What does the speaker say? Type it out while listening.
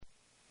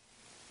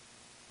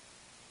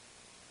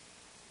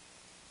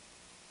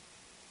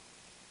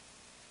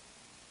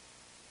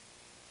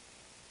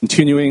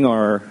Continuing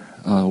our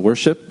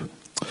worship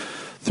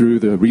through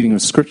the reading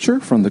of Scripture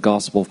from the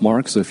Gospel of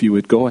Mark. So if you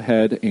would go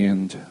ahead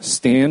and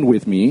stand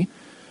with me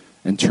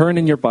and turn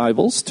in your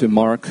Bibles to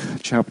Mark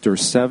chapter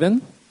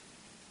 7.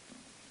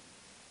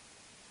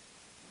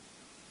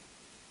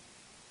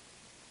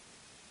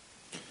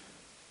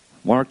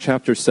 Mark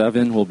chapter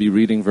 7, we'll be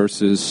reading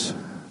verses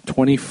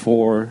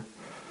 24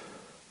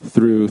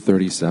 through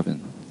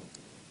 37.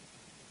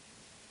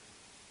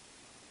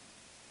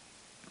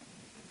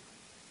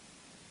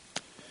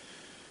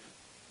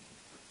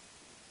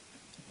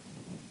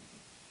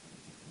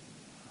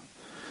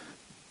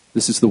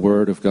 This is the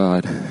word of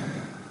God.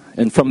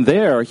 And from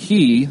there,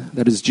 he,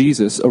 that is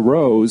Jesus,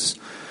 arose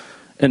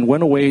and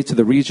went away to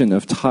the region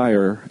of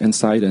Tyre and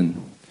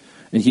Sidon.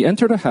 And he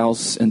entered a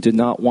house and did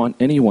not want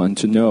anyone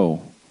to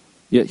know,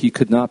 yet he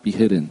could not be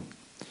hidden.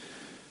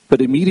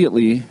 But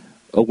immediately,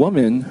 a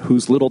woman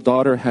whose little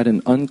daughter had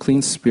an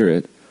unclean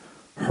spirit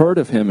heard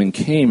of him and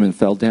came and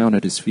fell down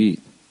at his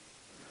feet.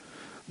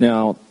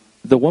 Now,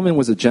 the woman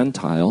was a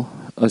Gentile,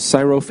 a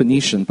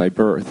Syrophoenician by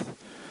birth.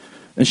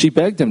 And she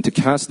begged him to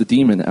cast the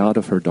demon out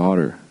of her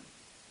daughter.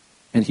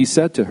 And he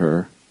said to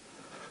her,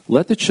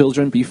 "Let the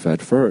children be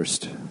fed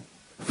first,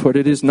 for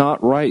it is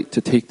not right to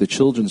take the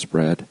children's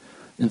bread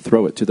and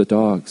throw it to the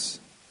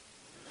dogs."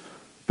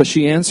 But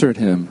she answered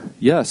him,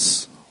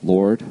 "Yes,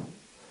 Lord.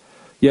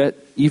 Yet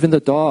even the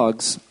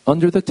dogs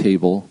under the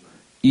table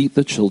eat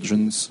the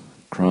children's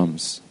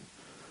crumbs."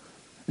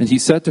 And he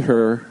said to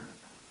her,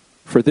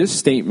 "For this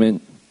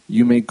statement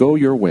you may go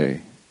your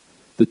way.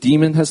 The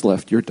demon has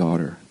left your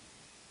daughter."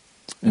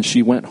 And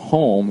she went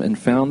home and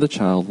found the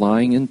child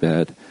lying in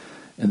bed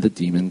and the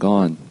demon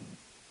gone.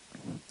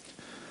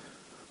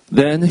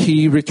 Then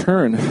he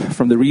returned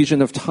from the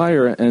region of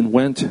Tyre and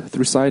went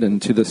through Sidon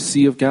to the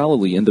Sea of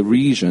Galilee in the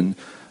region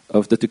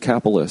of the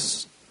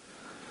Decapolis.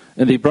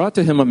 And they brought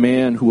to him a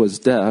man who was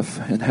deaf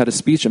and had a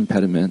speech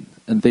impediment,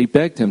 and they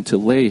begged him to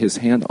lay his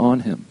hand on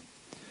him.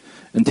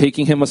 And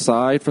taking him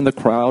aside from the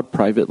crowd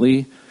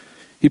privately,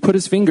 he put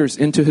his fingers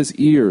into his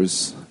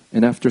ears,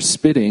 and after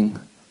spitting,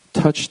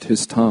 touched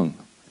his tongue.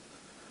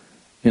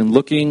 And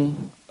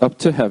looking up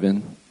to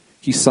heaven,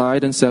 he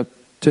sighed and said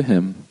to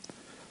him,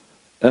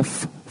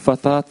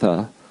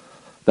 "Ephphatha,"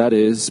 that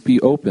is, "be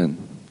open."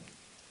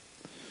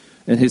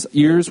 And his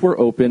ears were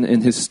open,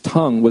 and his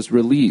tongue was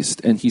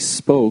released, and he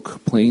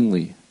spoke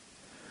plainly.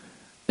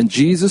 And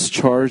Jesus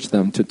charged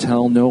them to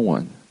tell no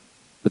one.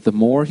 But the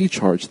more he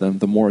charged them,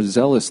 the more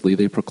zealously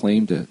they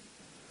proclaimed it.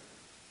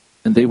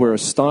 And they were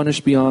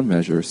astonished beyond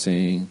measure,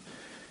 saying,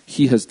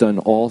 "He has done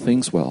all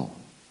things well.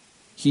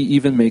 He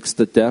even makes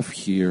the deaf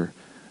hear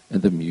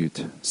and the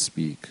mute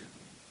speak."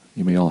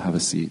 You may all have a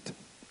seat.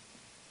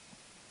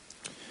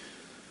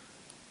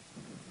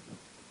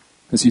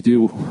 As you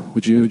do,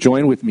 would you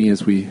join with me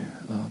as we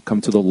come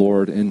to the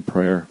Lord in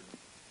prayer?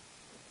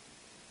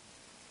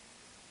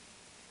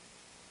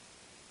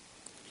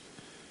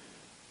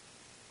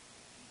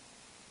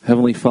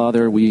 Heavenly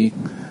Father, we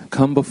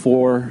come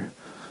before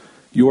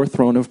your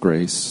throne of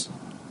grace,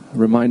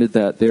 reminded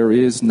that there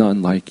is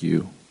none like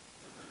you.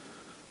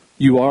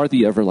 You are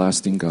the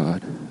everlasting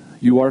God.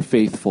 You are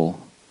faithful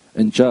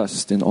and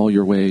just in all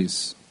your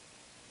ways.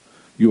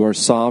 You are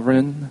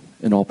sovereign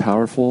and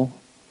all-powerful.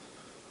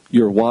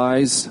 You are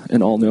wise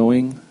and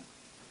all-knowing.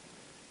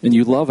 And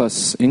you love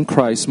us in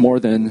Christ more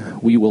than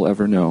we will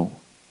ever know.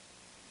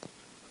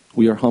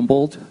 We are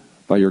humbled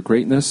by your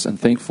greatness and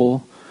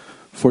thankful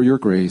for your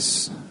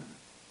grace.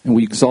 And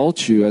we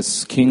exalt you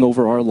as King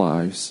over our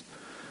lives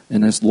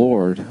and as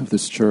Lord of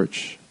this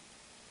church.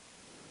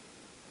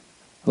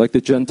 Like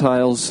the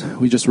Gentiles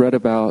we just read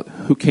about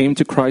who came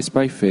to Christ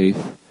by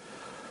faith,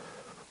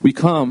 we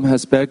come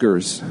as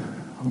beggars,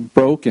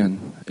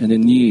 broken and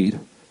in need,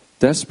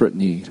 desperate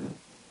need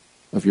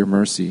of your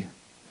mercy.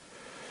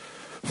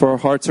 For our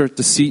hearts are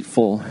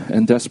deceitful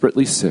and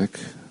desperately sick,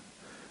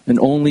 and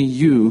only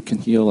you can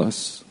heal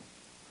us.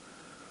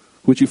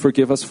 Would you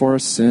forgive us for our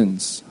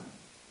sins?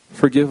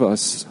 Forgive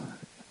us,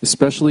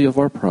 especially of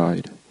our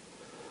pride,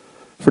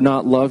 for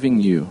not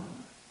loving you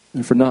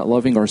and for not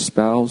loving our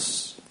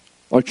spouse,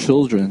 our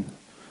children,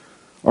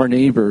 our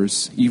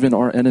neighbors, even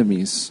our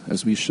enemies,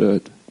 as we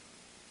should.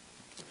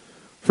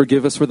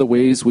 Forgive us for the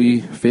ways we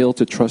fail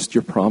to trust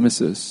your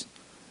promises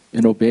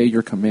and obey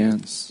your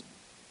commands.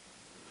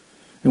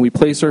 And we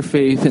place our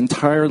faith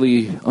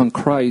entirely on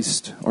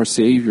Christ, our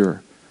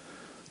Savior,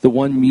 the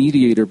one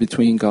mediator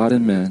between God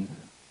and men,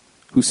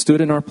 who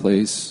stood in our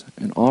place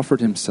and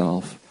offered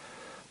himself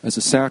as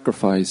a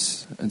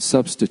sacrifice and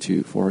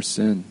substitute for our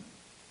sin.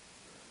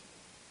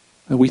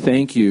 And we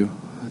thank you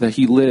that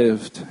he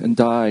lived and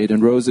died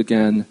and rose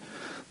again,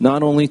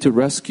 not only to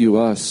rescue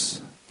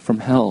us from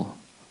hell,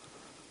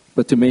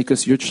 but to make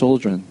us your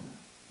children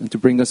and to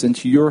bring us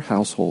into your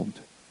household,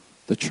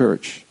 the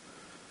church,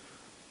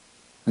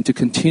 and to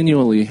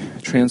continually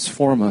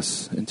transform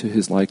us into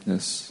his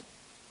likeness.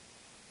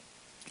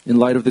 In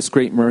light of this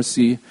great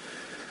mercy,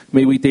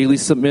 may we daily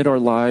submit our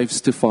lives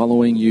to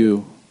following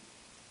you.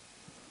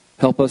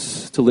 Help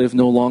us to live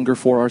no longer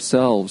for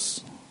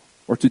ourselves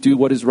or to do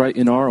what is right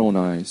in our own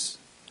eyes,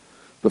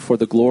 but for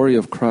the glory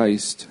of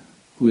Christ,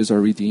 who is our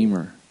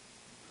Redeemer.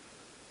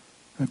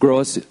 Grow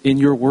us in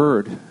your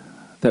word,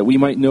 that we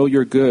might know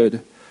your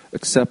good,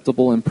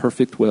 acceptable, and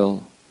perfect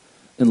will,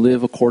 and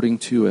live according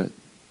to it.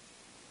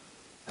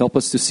 Help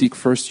us to seek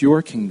first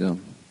your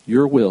kingdom,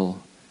 your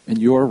will, and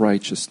your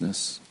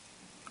righteousness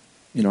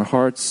in our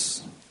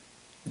hearts,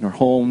 in our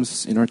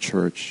homes, in our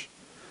church,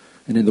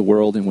 and in the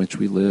world in which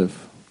we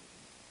live.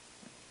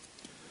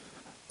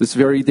 This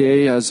very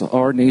day, as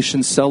our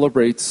nation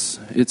celebrates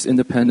its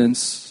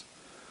independence,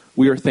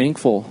 we are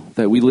thankful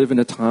that we live in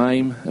a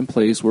time and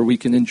place where we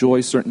can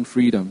enjoy certain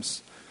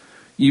freedoms,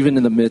 even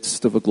in the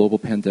midst of a global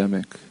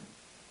pandemic.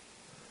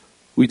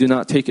 We do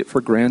not take it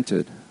for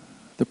granted,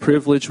 the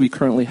privilege we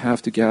currently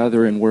have to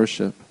gather and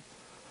worship,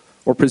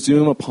 or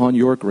presume upon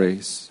your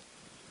grace,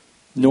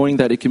 knowing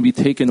that it can be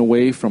taken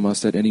away from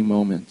us at any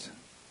moment.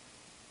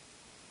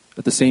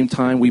 At the same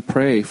time, we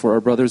pray for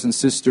our brothers and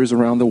sisters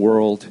around the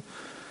world.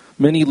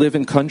 Many live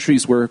in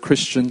countries where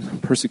Christian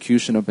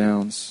persecution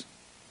abounds.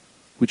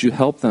 Would you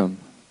help them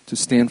to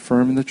stand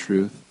firm in the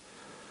truth,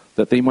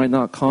 that they might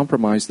not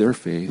compromise their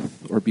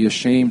faith or be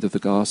ashamed of the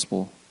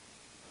gospel?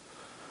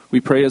 We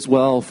pray as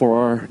well for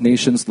our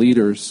nation's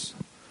leaders,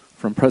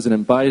 from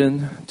President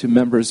Biden to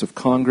members of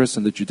Congress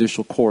and the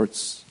judicial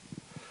courts.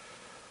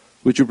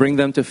 Would you bring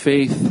them to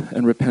faith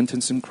and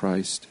repentance in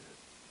Christ?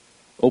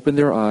 Open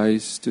their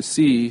eyes to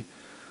see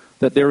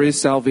that there is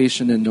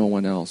salvation in no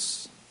one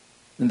else,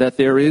 and that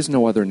there is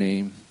no other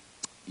name,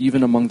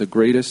 even among the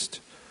greatest,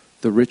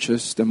 the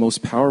richest, and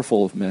most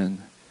powerful of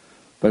men,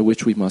 by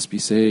which we must be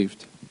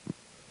saved.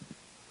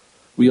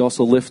 We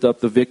also lift up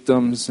the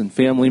victims and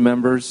family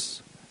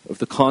members of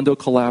the condo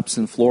collapse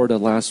in Florida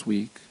last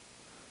week.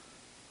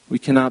 We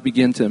cannot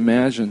begin to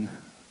imagine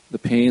the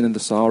pain and the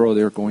sorrow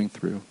they're going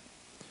through.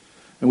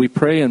 And we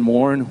pray and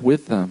mourn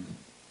with them.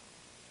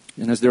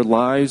 And as their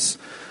lives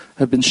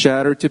have been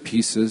shattered to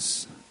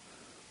pieces,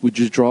 would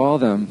you draw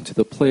them to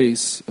the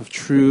place of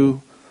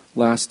true,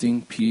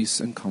 lasting peace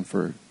and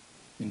comfort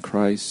in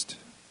Christ?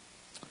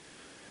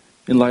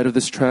 In light of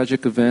this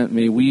tragic event,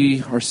 may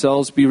we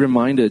ourselves be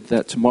reminded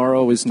that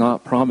tomorrow is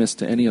not promised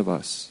to any of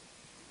us.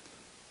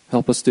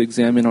 Help us to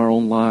examine our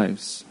own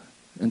lives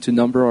and to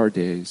number our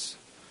days.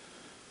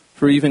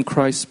 For even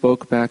Christ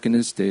spoke back in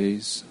his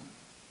days,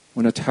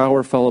 when a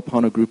tower fell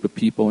upon a group of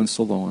people in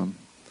Siloam,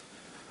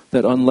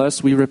 that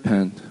unless we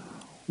repent,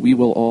 we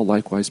will all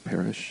likewise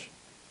perish.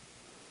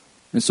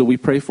 And so we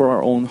pray for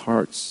our own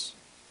hearts,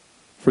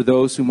 for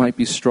those who might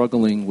be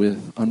struggling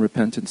with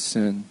unrepentant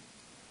sin,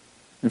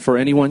 and for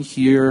anyone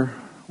here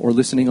or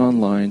listening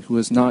online who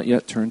has not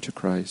yet turned to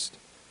Christ.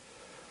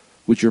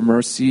 Would your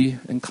mercy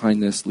and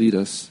kindness lead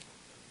us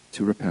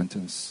to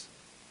repentance?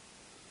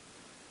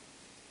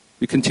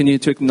 We continue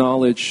to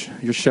acknowledge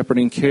your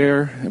shepherding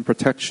care and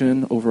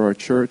protection over our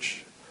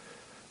church.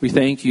 We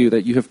thank you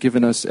that you have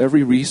given us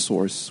every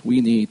resource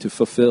we need to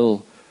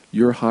fulfill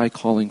your high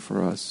calling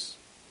for us.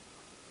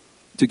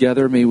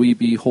 Together may we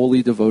be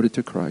wholly devoted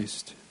to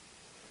Christ.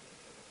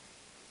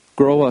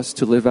 Grow us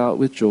to live out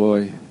with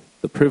joy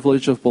the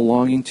privilege of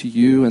belonging to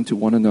you and to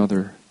one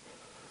another.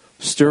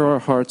 Stir our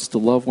hearts to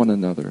love one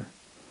another,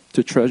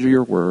 to treasure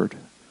your word,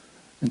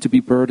 and to be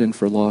burdened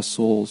for lost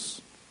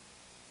souls.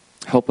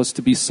 Help us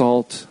to be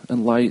salt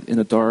and light in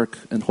a dark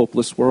and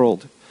hopeless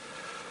world,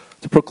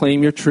 to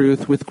proclaim your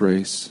truth with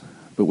grace,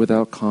 but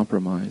without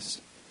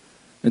compromise,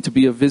 and to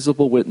be a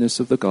visible witness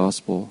of the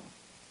gospel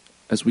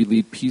as we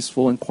lead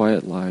peaceful and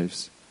quiet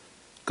lives,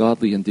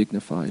 godly and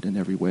dignified in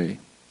every way.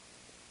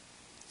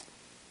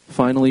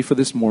 Finally, for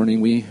this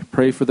morning, we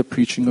pray for the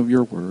preaching of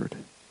your word.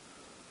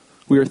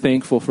 We are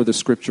thankful for the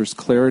Scripture's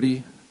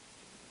clarity,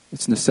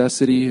 its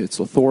necessity, its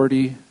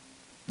authority,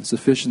 and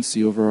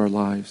sufficiency over our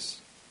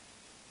lives.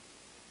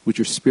 Would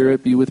your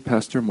Spirit be with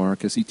Pastor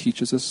Mark as he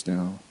teaches us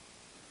now,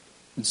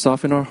 and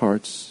soften our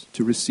hearts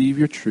to receive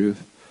your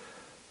truth,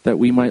 that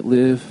we might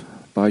live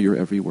by your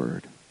every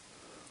word.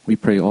 We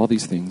pray all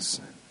these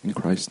things in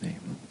Christ's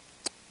name.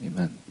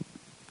 Amen.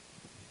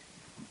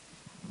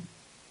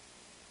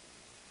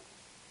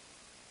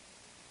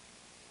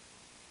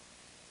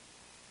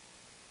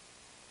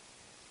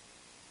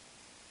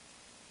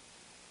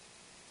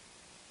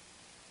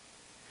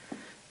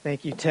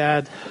 Thank you,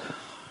 Ted,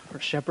 for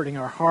shepherding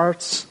our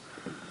hearts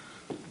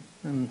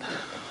and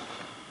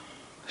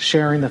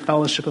sharing the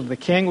fellowship of the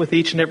King with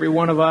each and every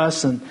one of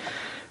us. And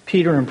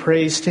Peter and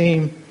praise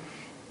team,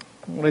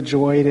 what a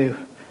joy to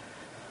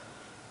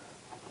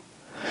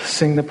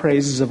sing the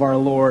praises of our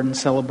Lord and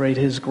celebrate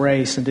His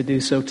grace and to do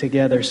so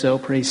together. So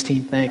praise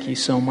team, thank you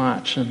so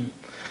much. And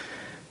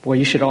boy,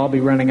 you should all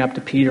be running up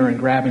to Peter and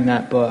grabbing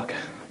that book,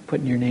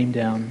 putting your name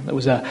down. It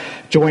was a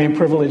joy and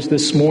privilege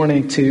this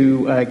morning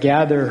to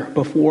gather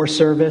before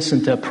service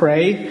and to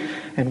pray.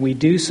 And we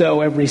do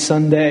so every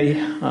Sunday.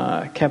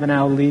 Kevin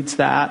Al leads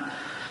that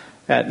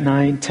at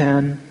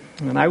 9:10.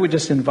 And I would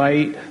just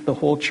invite the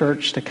whole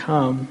church to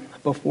come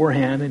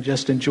beforehand and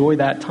just enjoy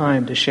that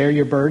time to share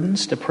your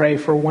burdens, to pray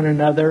for one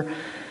another,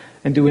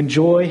 and to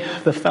enjoy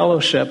the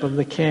fellowship of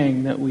the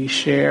King, that we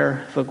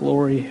share the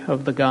glory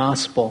of the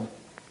gospel.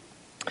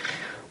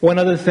 One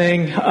other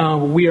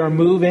thing we are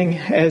moving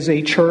as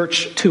a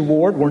church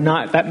toward,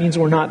 that means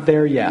we're not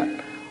there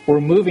yet. We're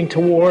moving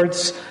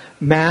towards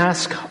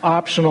mask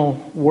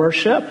optional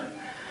worship.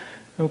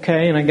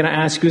 Okay, and I'm going to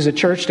ask you as a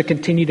church to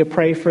continue to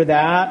pray for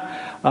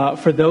that.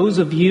 For those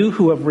of you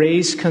who have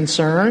raised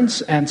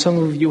concerns, and some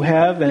of you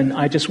have, and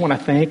I just want to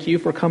thank you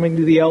for coming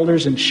to the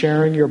elders and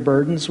sharing your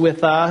burdens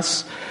with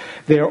us.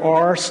 There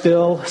are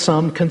still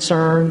some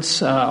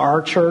concerns.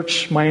 Our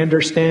church, my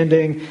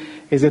understanding,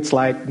 is it's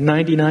like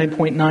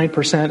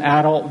 99.9%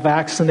 adult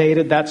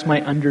vaccinated. That's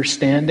my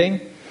understanding.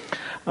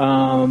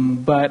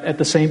 But at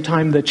the same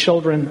time, the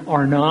children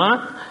are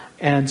not.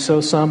 And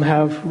so some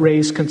have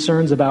raised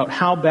concerns about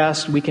how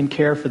best we can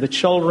care for the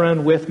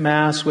children with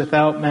masks,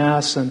 without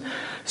masks, and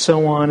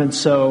so on. And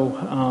so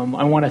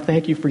I want to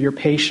thank you for your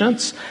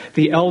patience.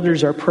 The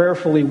elders are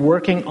prayerfully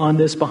working on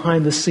this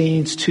behind the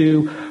scenes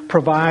to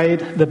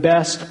provide the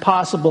best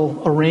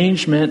possible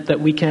arrangement that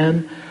we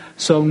can.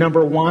 So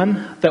number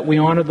one, that we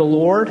honor the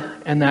Lord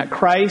and that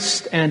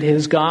Christ and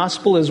His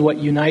gospel is what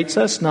unites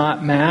us,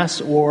 not mass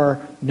or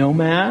no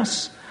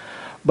mass.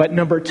 But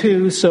number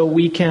two, so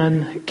we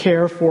can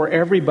care for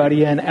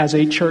everybody, and as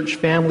a church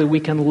family,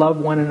 we can love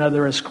one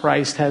another as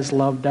Christ has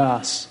loved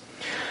us.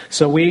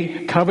 So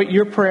we covet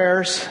your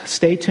prayers.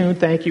 Stay tuned.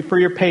 Thank you for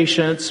your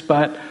patience,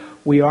 but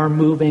we are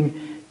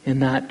moving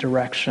in that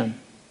direction.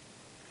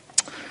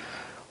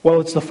 Well,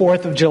 it's the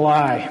 4th of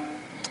July,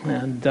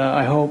 and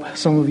I hope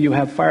some of you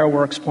have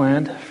fireworks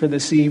planned for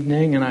this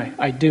evening, and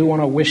I do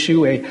want to wish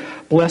you a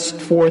blessed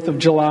 4th of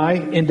July,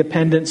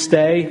 Independence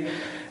Day.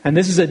 And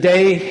this is a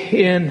day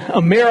in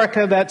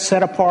America that's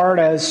set apart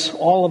as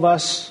all of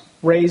us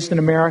raised in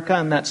America,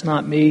 and that's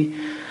not me.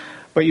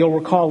 But you'll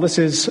recall this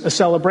is a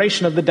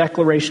celebration of the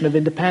Declaration of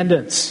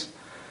Independence.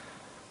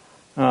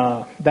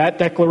 That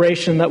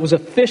declaration that was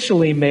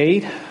officially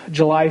made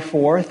July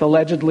 4th,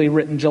 allegedly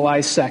written July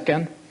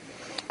 2nd,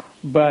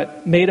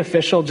 but made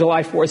official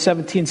July 4th,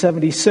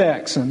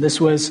 1776. And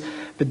this was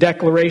the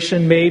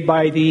declaration made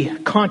by the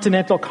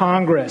Continental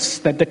Congress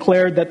that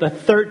declared that the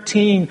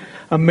 13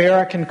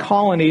 American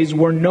colonies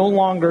were no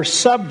longer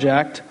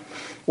subject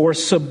or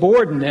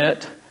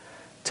subordinate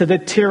to the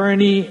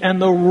tyranny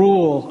and the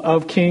rule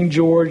of King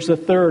George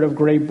III of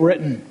Great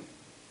Britain.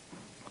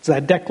 It's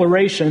that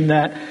declaration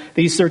that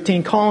these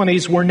 13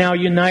 colonies were now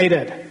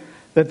united,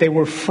 that they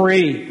were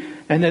free,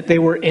 and that they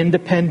were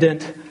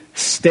independent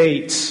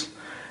states.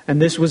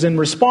 And this was in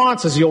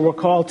response, as you'll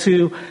recall,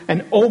 to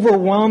an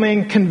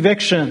overwhelming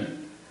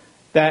conviction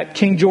that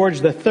King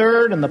George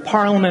III and the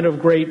Parliament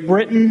of Great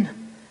Britain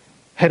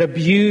had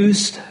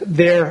abused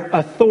their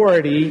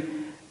authority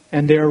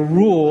and their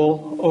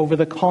rule over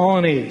the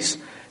colonies.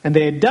 And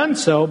they had done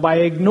so by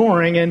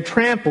ignoring and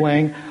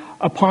trampling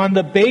upon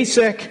the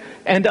basic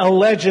and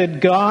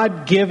alleged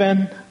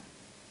God-given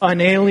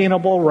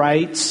unalienable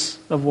rights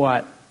of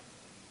what?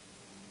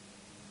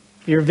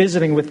 If you're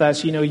visiting with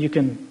us, you know you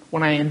can,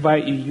 when I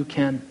invite you, you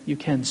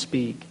can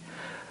speak.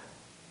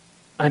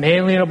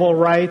 Unalienable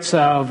rights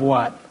of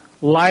what?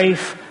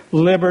 Life,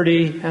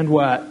 liberty, and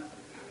what?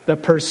 The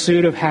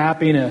pursuit of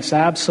happiness.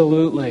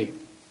 Absolutely.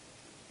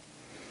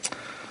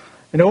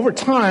 And over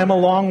time,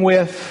 along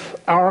with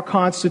our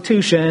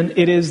Constitution,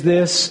 it is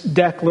this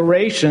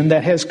declaration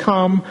that has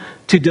come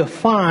to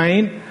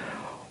define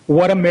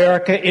what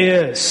America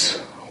is,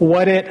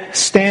 what it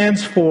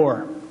stands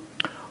for,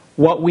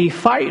 what we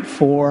fight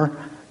for,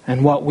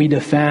 and what we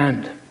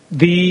defend.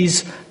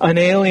 These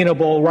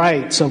unalienable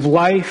rights of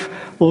life,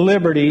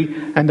 liberty,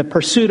 and the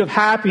pursuit of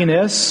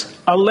happiness,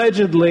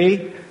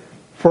 allegedly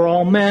for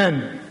all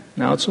men.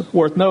 Now, it's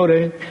worth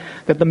noting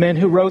that the men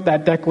who wrote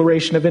that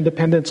Declaration of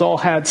Independence all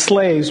had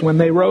slaves when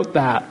they wrote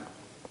that.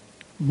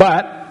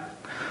 But,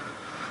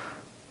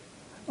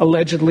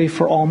 allegedly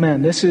for all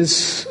men. This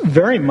is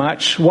very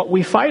much what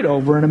we fight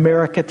over in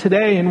America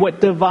today and what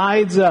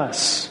divides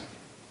us.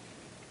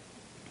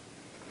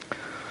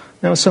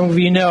 Now, some of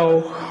you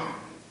know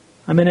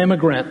I'm an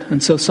immigrant,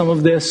 and so some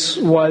of this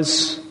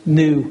was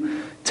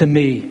new to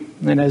me.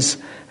 And as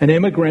an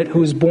immigrant who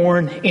was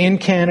born in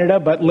Canada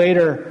but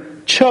later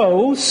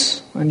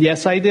chose, and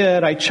yes I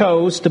did, I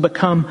chose to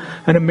become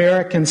an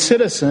American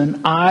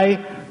citizen,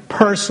 I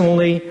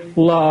personally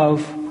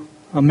love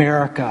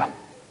America.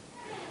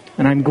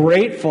 And I'm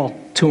grateful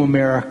to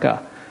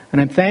America. And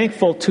I'm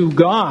thankful to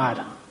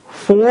God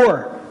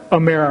for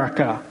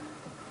America.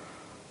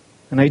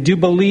 And I do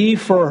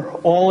believe for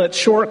all its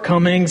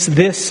shortcomings,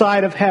 this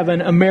side of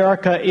heaven,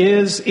 America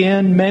is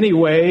in many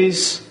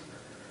ways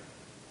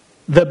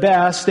the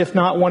best, if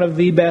not one of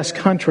the best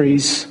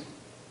countries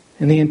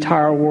in the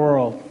entire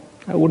world.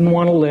 I wouldn't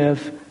want to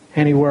live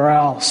anywhere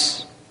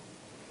else.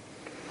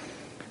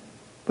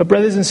 But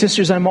brothers and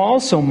sisters, I'm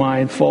also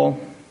mindful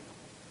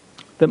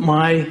that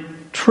my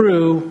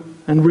true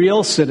and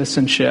real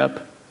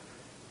citizenship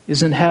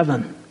is in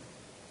heaven.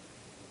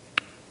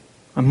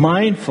 I'm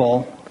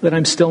mindful that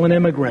I'm still an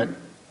immigrant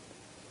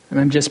and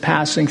I'm just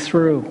passing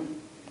through.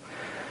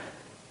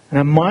 And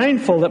I'm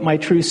mindful that my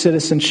true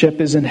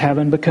citizenship is in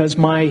heaven because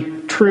my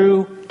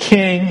true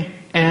King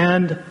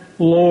and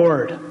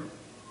Lord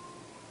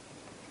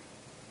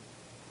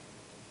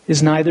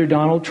is neither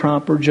Donald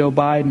Trump or Joe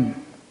Biden.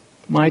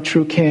 My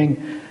true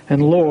King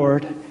and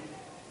Lord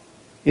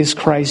is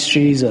Christ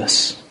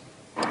Jesus.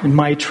 And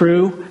my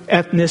true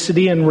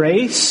ethnicity and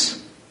race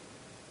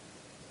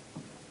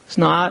is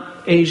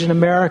not Asian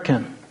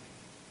American.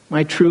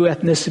 My true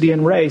ethnicity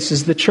and race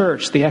is the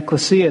church, the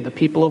ecclesia, the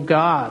people of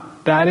God.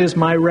 That is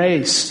my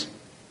race.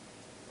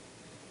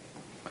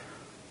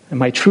 And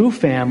my true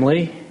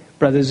family,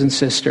 brothers and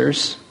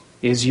sisters,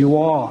 is you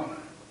all,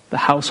 the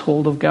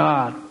household of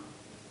God.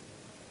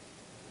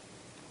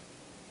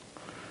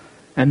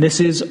 And this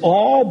is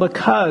all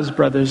because,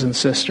 brothers and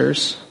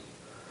sisters,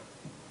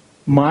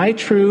 my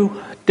true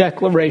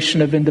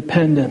Declaration of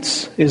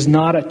Independence is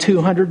not a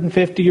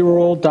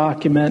 250-year-old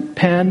document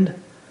penned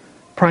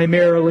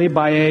primarily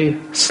by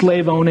a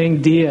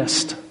slave-owning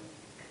deist.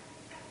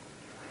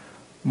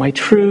 My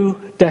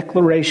true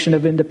Declaration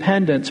of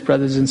Independence,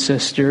 brothers and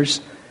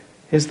sisters,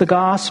 is the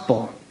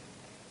gospel.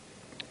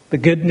 The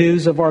good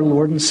news of our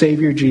Lord and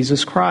Savior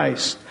Jesus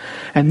Christ.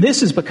 And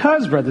this is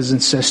because, brothers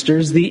and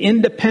sisters, the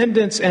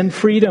independence and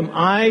freedom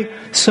I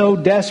so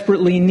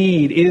desperately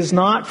need is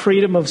not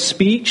freedom of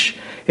speech.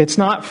 It's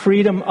not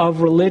freedom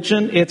of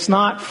religion. It's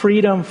not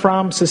freedom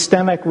from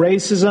systemic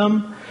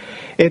racism.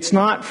 It's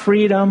not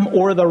freedom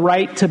or the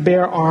right to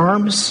bear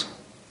arms.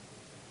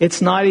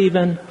 It's not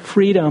even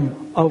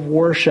freedom of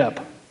worship.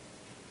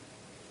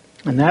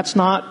 And that's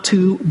not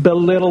to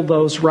belittle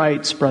those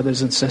rights,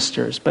 brothers and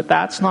sisters, but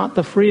that's not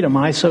the freedom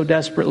I so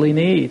desperately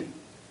need.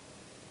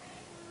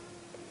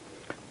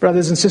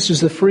 Brothers and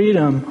sisters, the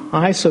freedom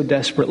I so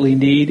desperately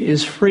need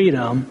is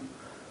freedom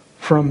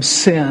from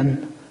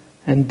sin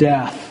and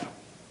death.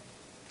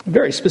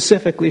 Very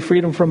specifically,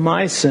 freedom from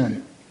my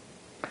sin.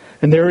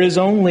 And there is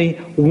only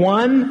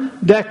one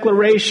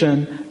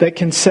declaration that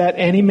can set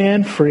any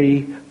man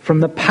free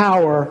from the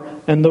power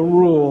and the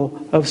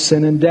rule of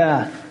sin and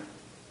death.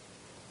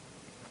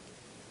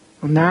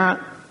 And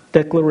that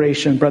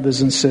declaration,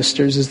 brothers and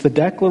sisters, is the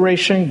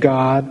declaration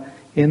God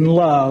in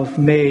love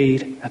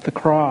made at the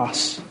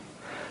cross.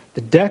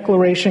 The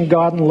declaration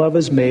God in love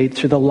has made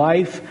through the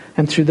life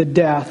and through the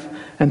death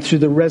and through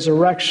the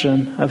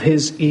resurrection of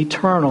His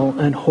eternal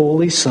and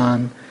holy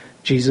Son,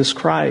 Jesus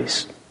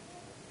Christ.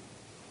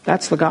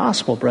 That's the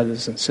gospel,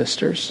 brothers and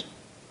sisters.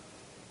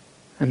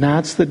 And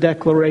that's the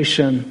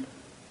declaration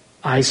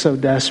I so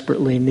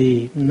desperately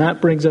need. And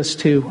that brings us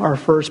to our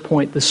first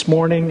point this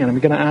morning. And I'm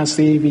going to ask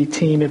the AV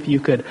team if you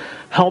could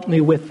help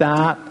me with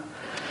that.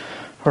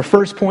 Our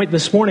first point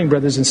this morning,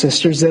 brothers and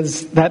sisters,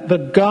 is that the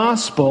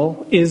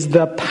gospel is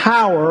the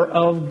power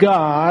of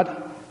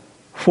God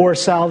for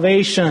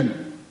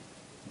salvation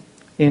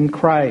in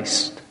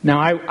Christ.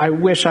 Now, I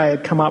wish I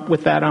had come up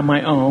with that on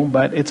my own,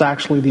 but it's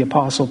actually the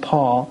Apostle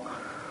Paul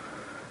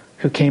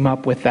who came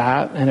up with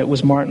that, and it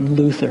was Martin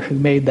Luther who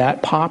made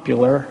that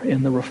popular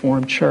in the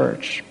Reformed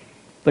Church.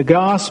 The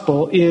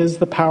gospel is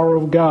the power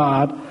of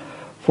God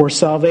for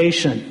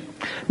salvation.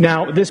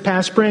 Now, this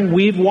past spring,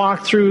 we've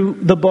walked through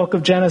the book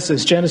of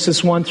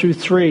Genesis 1 through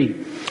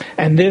 3.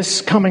 And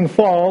this coming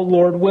fall,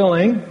 Lord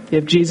willing,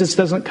 if Jesus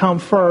doesn't come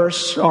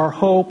first, our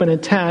hope and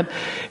intent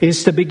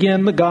is to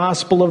begin the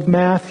Gospel of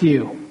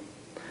Matthew.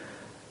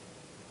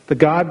 The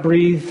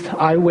God-breathed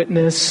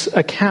eyewitness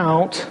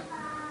account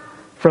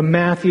from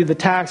Matthew the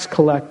tax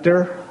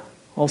collector,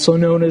 also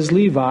known as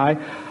Levi,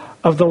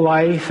 of the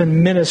life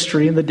and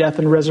ministry and the death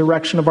and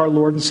resurrection of our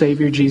Lord and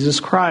Savior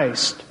Jesus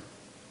Christ.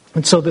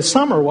 And so this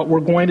summer, what we're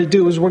going to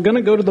do is we're going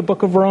to go to the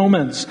book of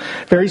Romans.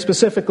 Very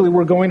specifically,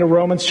 we're going to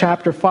Romans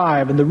chapter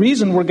 5. And the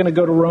reason we're going to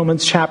go to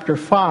Romans chapter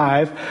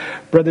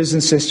 5, brothers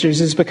and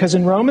sisters, is because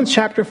in Romans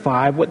chapter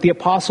 5, what the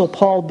Apostle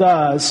Paul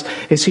does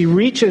is he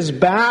reaches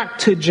back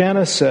to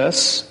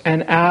Genesis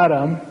and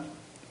Adam,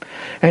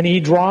 and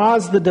he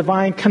draws the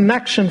divine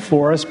connection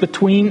for us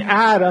between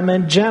Adam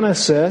and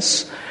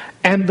Genesis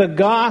and the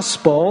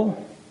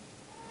gospel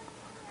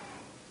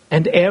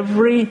and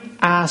every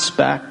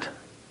aspect,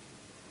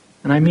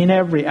 and I mean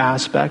every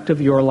aspect of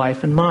your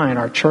life and mine,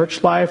 our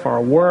church life,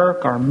 our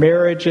work, our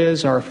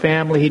marriages, our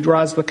family. He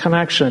draws the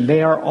connection.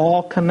 They are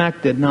all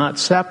connected, not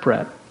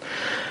separate.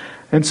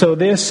 And so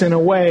this, in a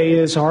way,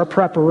 is our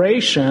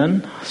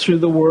preparation through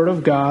the Word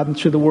of God and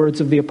through the words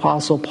of the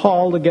Apostle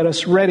Paul to get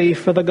us ready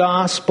for the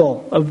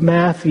Gospel of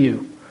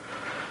Matthew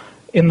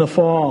in the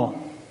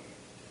fall.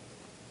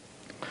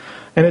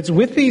 And it's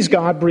with these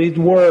God-breathed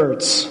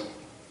words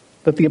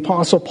that the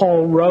Apostle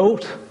Paul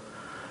wrote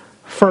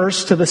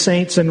first to the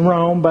saints in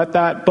Rome, but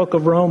that book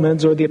of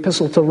Romans, or the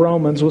Epistle to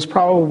Romans, was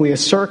probably a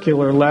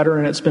circular letter,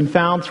 and it's been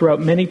found throughout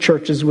many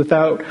churches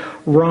without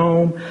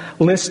Rome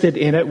listed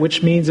in it,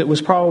 which means it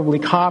was probably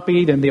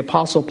copied, and the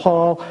Apostle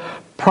Paul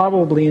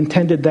probably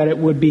intended that it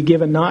would be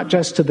given not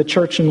just to the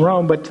church in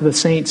Rome, but to the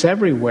saints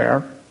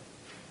everywhere.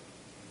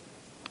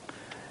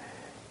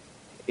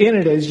 In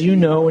it, as you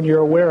know and you're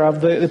aware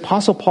of, the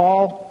Apostle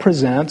Paul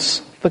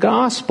presents the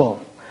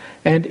gospel.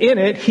 And in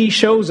it, he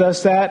shows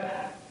us that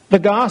the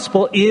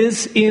gospel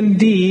is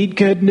indeed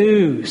good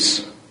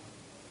news.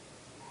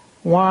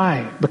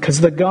 Why?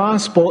 Because the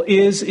gospel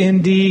is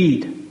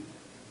indeed,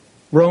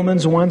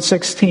 Romans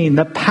 1:16,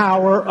 the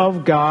power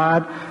of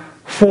God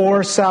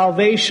for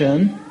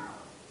salvation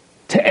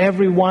to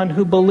everyone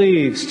who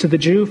believes, to the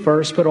Jew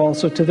first, but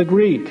also to the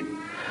Greek.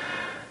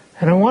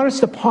 And I want us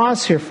to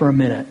pause here for a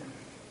minute.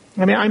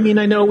 I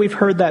know we've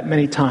heard that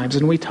many times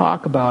and we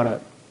talk about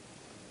it.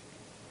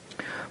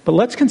 But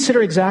let's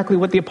consider exactly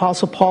what the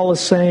Apostle Paul is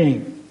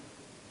saying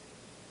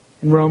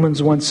in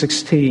Romans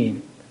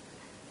 1:16.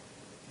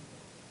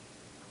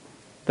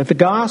 That the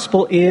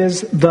gospel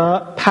is the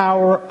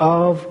power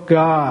of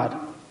God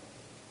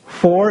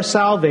for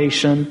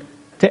salvation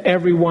to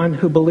everyone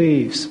who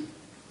believes.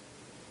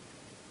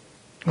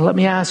 Let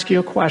me ask you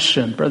a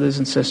question, brothers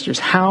and sisters.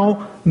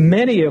 How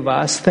many of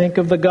us think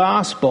of the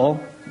gospel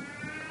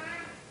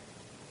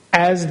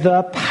as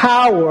the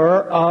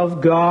power of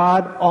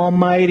God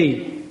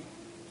Almighty?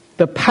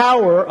 The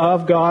power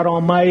of God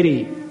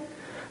Almighty.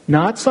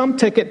 Not some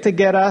ticket to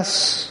get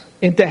us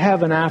into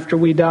heaven after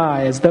we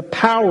die, as the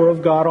power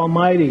of God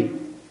Almighty.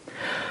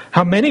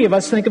 How many of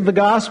us think of the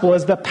gospel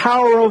as the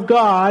power of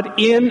God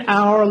in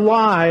our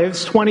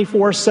lives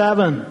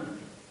 24/7?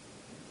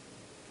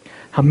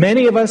 How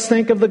many of us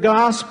think of the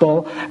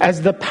gospel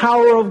as the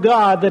power of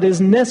God that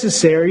is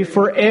necessary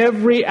for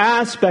every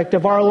aspect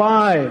of our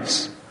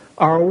lives?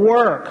 Our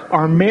work,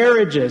 our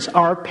marriages,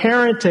 our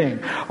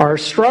parenting, our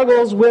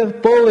struggles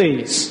with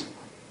bullies,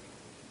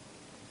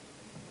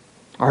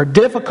 our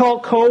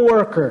difficult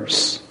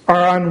co-workers,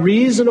 our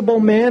unreasonable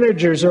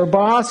managers or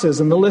bosses,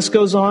 and the list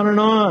goes on and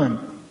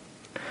on.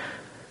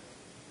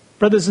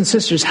 Brothers and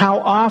sisters, how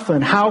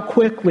often, how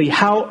quickly,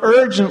 how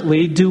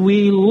urgently do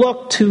we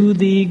look to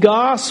the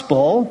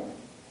gospel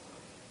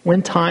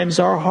when times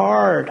are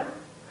hard,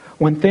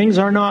 when things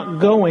are not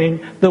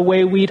going the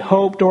way we'd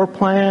hoped or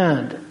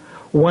planned,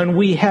 when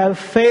we have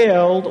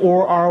failed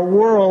or our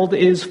world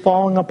is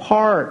falling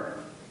apart?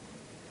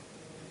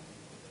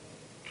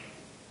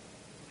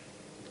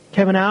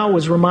 Kevin Al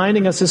was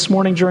reminding us this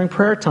morning during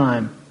prayer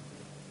time.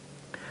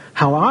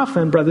 How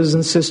often, brothers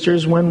and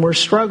sisters, when we're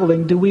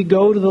struggling, do we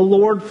go to the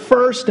Lord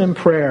first in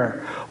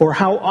prayer? Or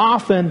how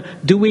often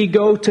do we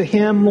go to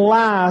Him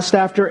last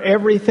after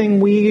everything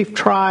we've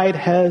tried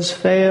has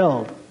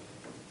failed?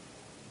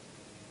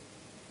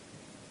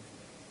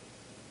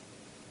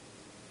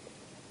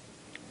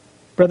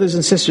 Brothers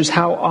and sisters,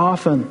 how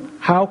often,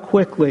 how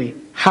quickly,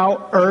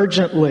 how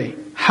urgently,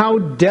 how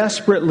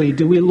desperately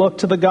do we look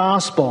to the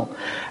gospel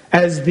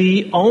as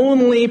the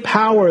only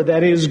power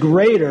that is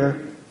greater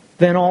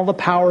than all the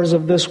powers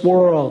of this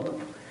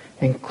world,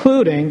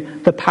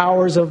 including the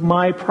powers of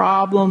my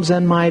problems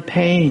and my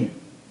pain?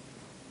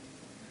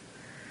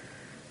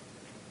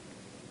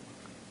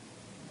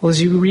 Well, as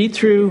you read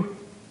through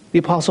the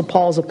Apostle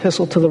Paul's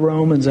epistle to the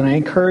Romans, and I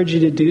encourage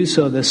you to do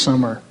so this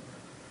summer,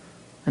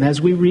 and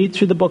as we read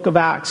through the book of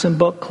Acts and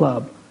Book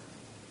Club,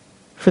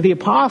 for the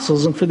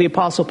apostles and for the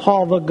Apostle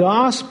Paul, the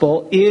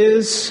gospel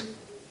is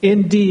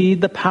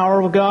indeed the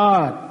power of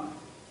God.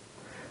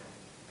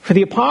 For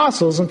the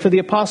apostles and for the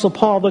Apostle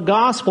Paul, the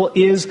gospel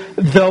is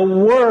the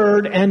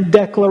word and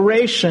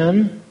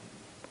declaration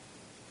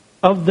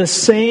of the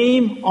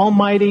same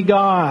Almighty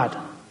God.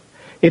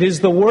 It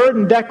is the word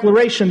and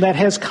declaration that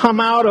has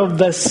come out of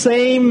the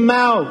same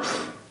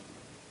mouth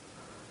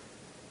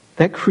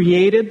that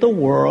created the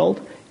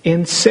world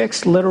in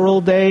 6 literal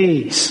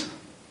days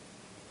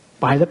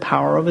by the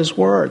power of His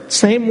word.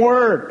 Same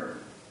word.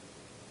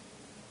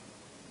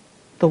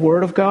 The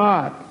Word of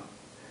God.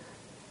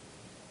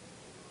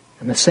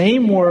 And the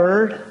same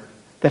Word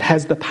that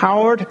has the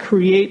power to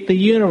create the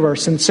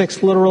universe in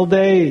 6 literal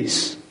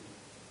days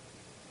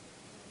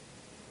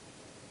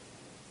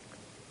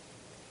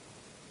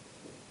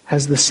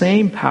has the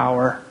same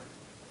power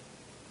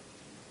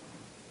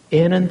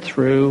in and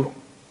through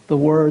the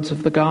words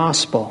of the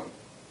gospel.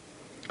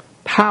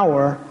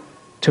 Power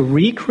to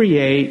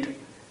recreate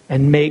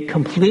and make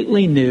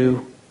completely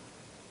new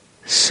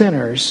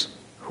sinners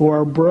who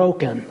are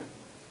broken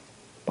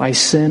by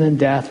sin and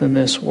death in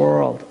this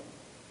world.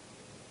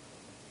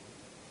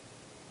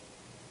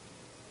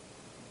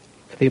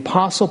 For the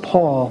Apostle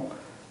Paul,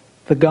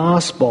 the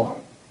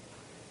gospel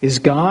is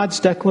God's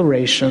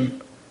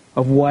declaration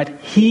of what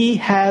He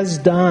has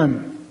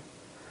done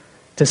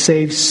to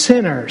save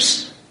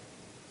sinners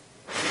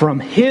from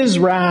His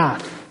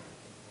wrath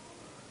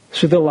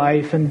through the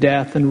life and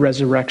death and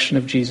resurrection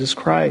of Jesus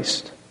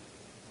Christ.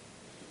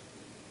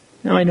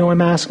 Now, I know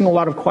I'm asking a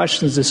lot of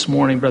questions this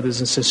morning, brothers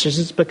and sisters.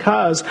 It's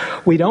because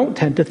we don't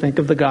tend to think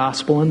of the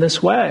gospel in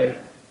this way.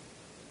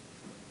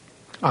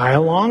 I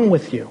along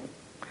with you.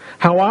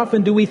 How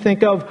often do we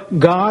think of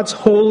God's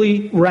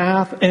holy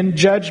wrath and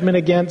judgment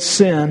against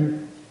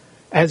sin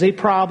as a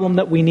problem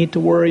that we need to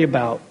worry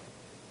about?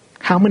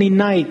 How many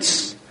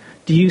nights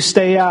do you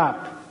stay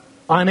up,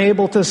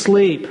 unable to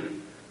sleep,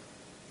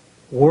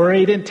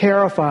 worried and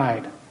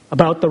terrified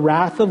about the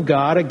wrath of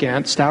God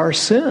against our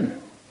sin?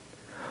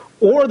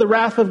 Or the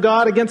wrath of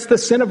God against the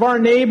sin of our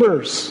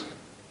neighbors,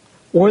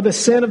 or the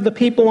sin of the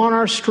people on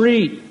our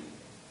street?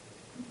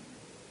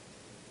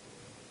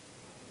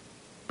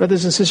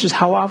 Brothers and sisters,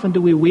 how often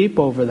do we weep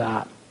over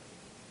that?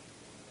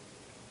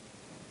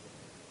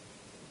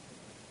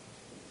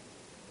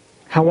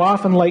 How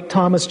often, like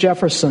Thomas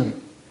Jefferson,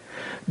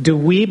 do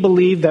we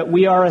believe that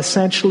we are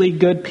essentially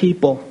good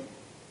people?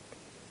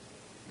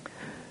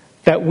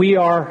 That we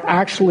are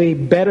actually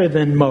better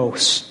than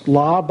most.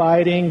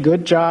 Law-abiding,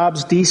 good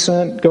jobs,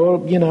 decent, get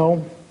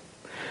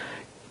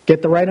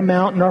the right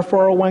amount in our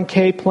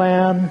 401k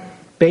plan,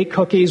 bake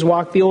cookies,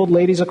 walk the old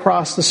ladies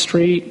across the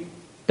street,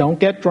 don't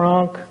get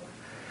drunk,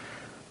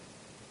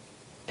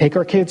 take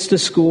our kids to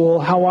school.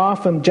 How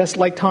often, just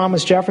like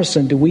Thomas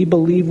Jefferson, do we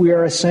believe we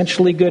are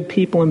essentially good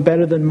people and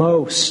better than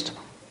most?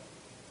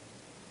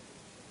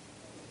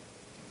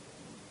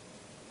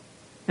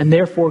 And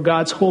therefore,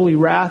 God's holy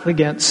wrath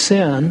against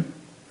sin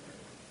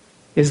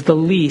is the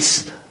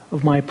least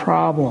of my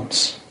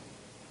problems.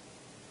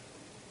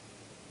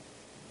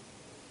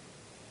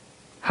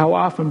 How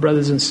often,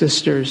 brothers and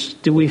sisters,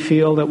 do we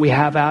feel that we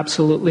have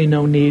absolutely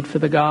no need for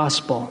the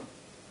gospel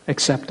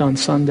except on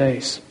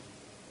Sundays?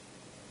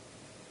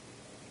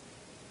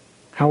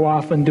 How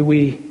often do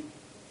we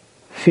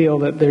feel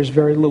that there's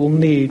very little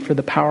need for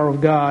the power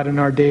of God in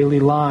our daily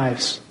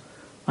lives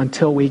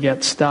until we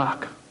get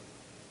stuck?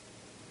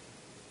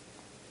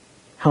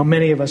 How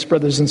many of us,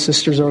 brothers and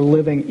sisters, are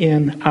living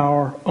in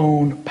our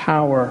own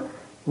power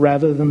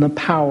rather than the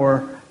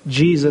power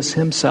Jesus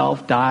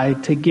himself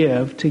died to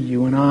give to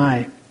you and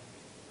I?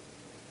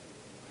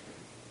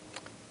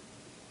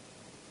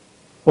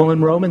 Well,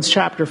 in Romans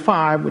chapter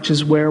 5, which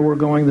is where we're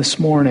going this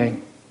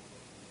morning,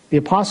 the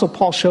Apostle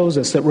Paul shows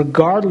us that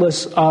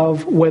regardless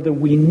of whether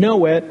we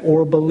know it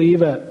or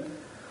believe it,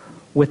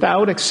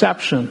 without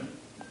exception,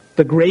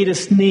 the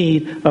greatest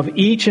need of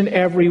each and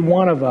every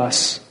one of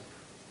us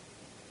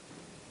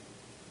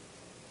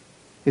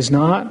is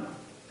not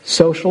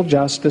social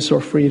justice or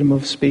freedom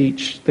of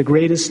speech. The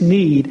greatest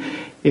need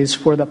is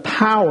for the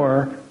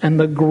power and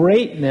the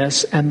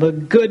greatness and the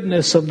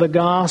goodness of the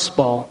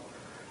gospel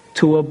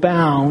to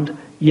abound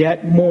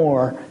yet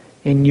more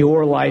in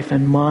your life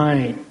and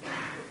mine.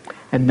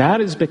 And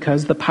that is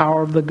because the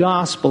power of the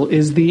gospel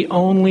is the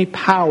only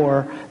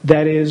power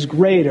that is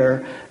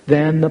greater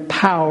than the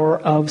power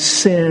of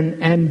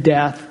sin and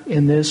death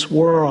in this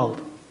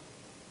world.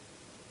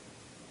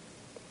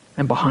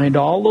 And behind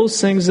all those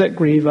things that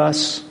grieve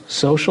us,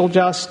 social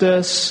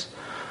justice,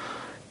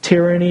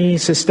 tyranny,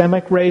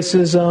 systemic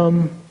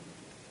racism,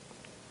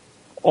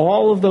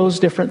 all of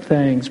those different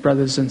things,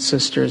 brothers and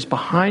sisters,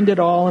 behind it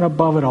all and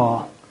above it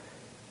all,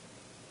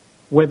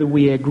 whether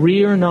we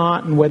agree or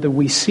not, and whether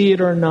we see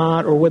it or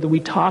not, or whether we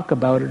talk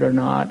about it or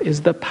not,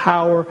 is the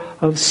power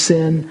of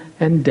sin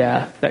and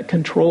death that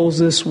controls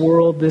this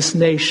world, this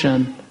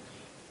nation,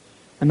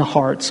 and the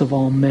hearts of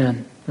all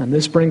men. And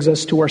this brings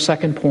us to our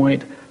second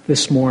point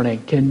this morning.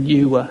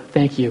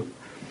 Thank you.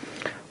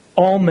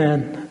 All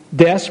men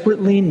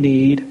desperately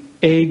need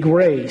a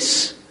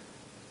grace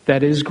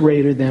that is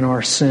greater than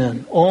our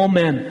sin. All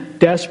men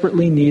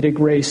desperately need a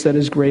grace that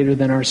is greater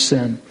than our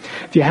sin.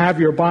 If you have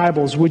your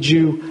Bibles, would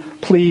you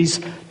please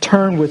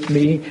turn with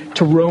me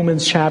to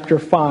Romans chapter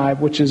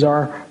 5, which is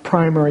our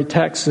primary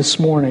text this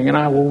morning. And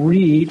I will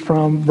read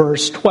from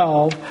verse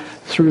 12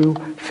 through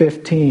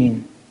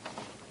 15.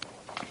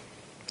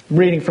 I'm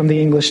reading from the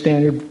English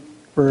Standard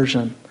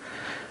Version.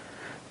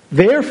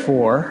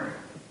 Therefore,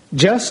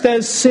 just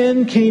as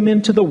sin came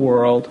into the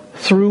world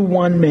through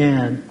one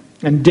man,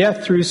 and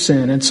death through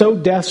sin, and so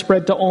death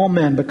spread to all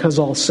men because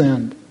all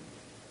sinned.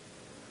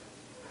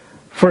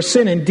 For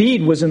sin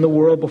indeed was in the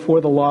world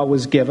before the law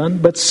was given,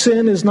 but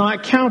sin is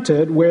not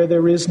counted where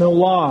there is no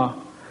law.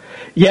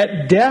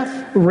 Yet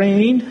death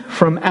reigned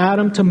from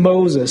Adam to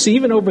Moses,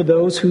 even over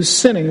those whose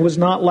sinning was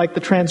not like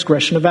the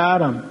transgression of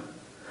Adam,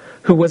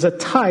 who was a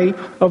type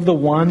of the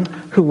one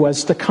who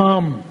was to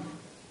come.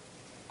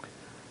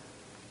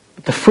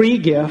 But the free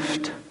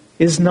gift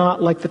is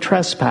not like the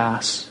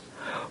trespass.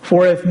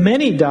 For if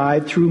many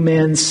died through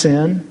one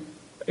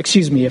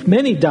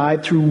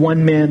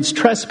man's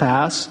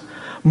trespass,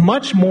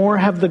 much more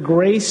have the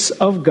grace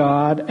of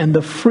God and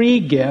the free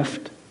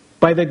gift,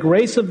 by the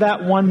grace of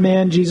that one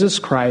man, Jesus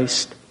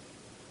Christ,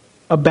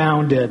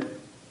 abounded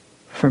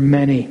for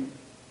many.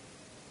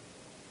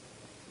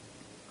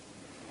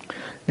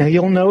 Now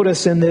you'll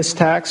notice in this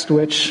text,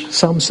 which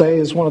some say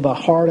is one of the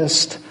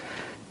hardest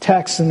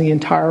texts in the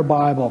entire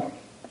Bible.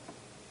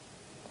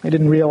 I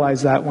didn't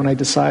realize that when I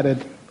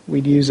decided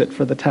we'd use it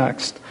for the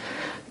text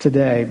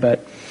today,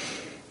 but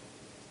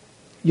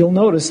you'll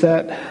notice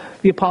that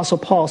the Apostle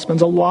Paul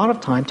spends a lot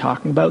of time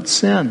talking about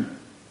sin.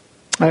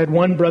 I had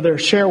one brother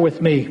share with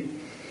me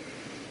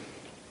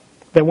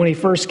that when he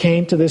first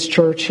came to this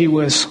church, he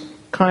was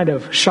kind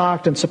of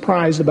shocked and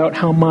surprised about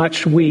how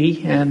much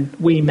we, and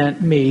we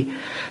meant me,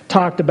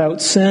 talked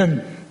about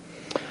sin.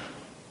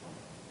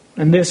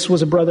 And this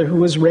was a brother who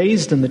was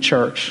raised in the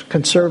church,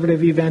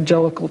 conservative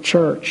evangelical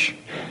church.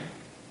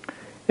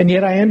 And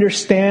yet I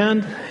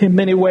understand in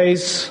many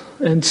ways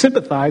and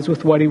sympathize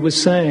with what he was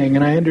saying.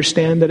 And I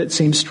understand that it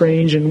seems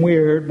strange and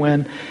weird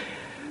when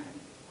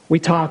we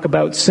talk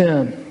about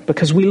sin.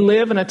 Because we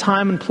live in a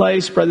time and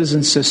place, brothers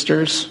and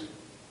sisters,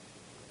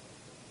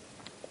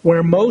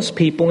 where most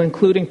people,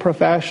 including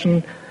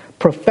professing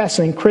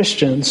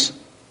Christians,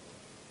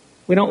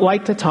 We don't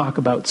like to talk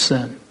about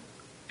sin.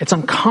 It's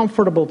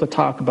uncomfortable to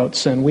talk about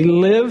sin. We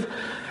live,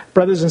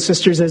 brothers and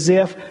sisters, as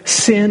if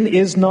sin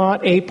is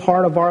not a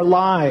part of our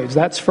lives.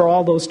 That's for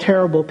all those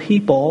terrible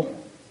people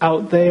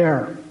out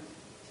there.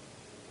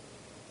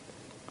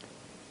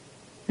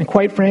 And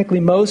quite frankly,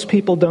 most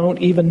people don't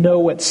even know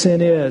what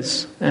sin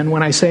is. And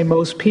when I say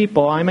most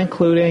people, I'm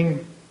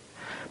including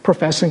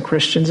professing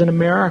Christians in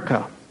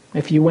America.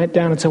 If you went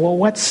down and said, well,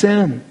 what's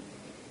sin?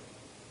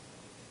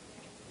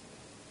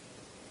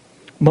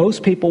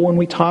 Most people, when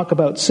we talk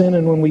about sin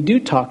and when we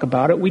do talk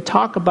about it, we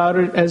talk about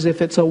it as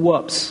if it's a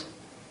whoops,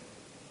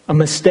 a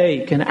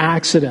mistake, an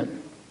accident.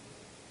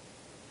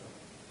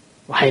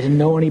 Well, I didn't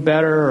know any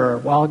better, or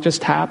well, it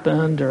just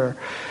happened, or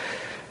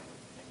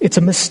it's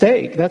a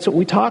mistake. That's what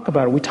we talk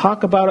about. We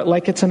talk about it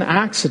like it's an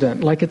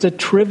accident, like it's a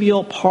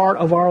trivial part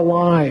of our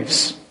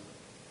lives.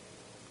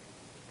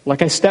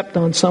 Like I stepped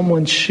on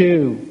someone's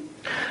shoe.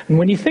 And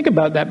when you think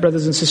about that,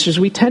 brothers and sisters,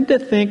 we tend to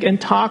think and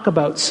talk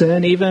about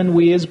sin, even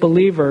we as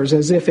believers,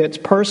 as if it's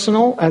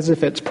personal, as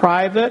if it's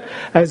private,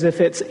 as if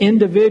it's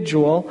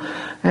individual.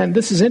 And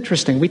this is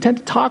interesting. We tend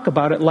to talk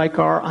about it like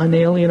our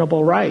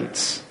unalienable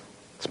rights.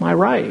 It's my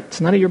right.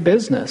 It's none of your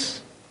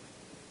business.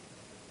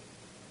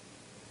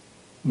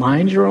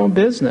 Mind your own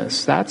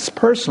business. That's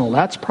personal.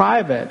 That's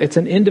private. It's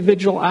an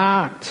individual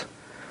act.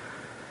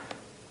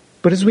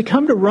 But as we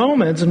come to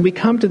Romans, and we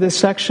come to this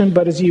section,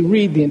 but as you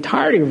read the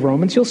entirety of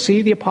Romans, you'll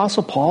see the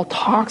Apostle Paul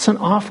talks an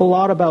awful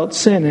lot about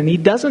sin, and he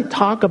doesn't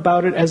talk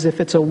about it as if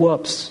it's a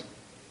whoops.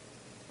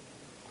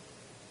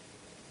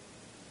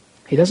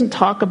 He doesn't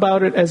talk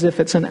about it as if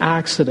it's an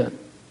accident.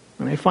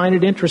 And I find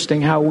it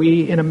interesting how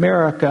we in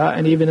America,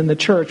 and even in the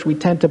church, we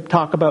tend to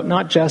talk about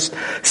not just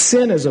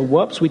sin as a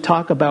whoops, we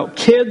talk about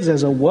kids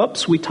as a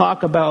whoops, we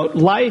talk about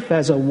life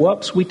as a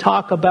whoops, we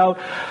talk about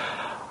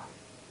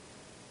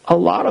a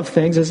lot of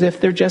things as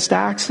if they're just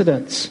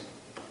accidents.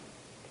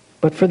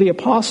 But for the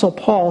Apostle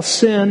Paul,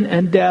 sin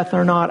and death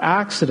are not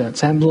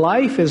accidents. And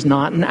life is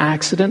not an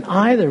accident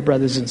either,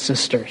 brothers and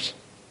sisters.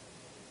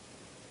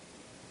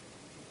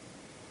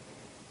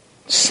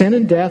 Sin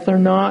and death are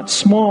not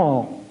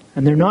small.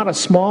 And they're not a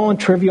small and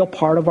trivial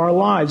part of our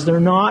lives.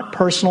 They're not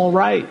personal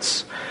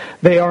rights.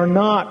 They are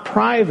not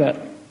private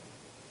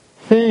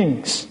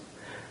things.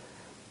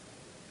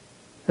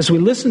 As we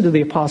listen to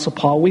the Apostle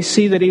Paul, we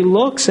see that he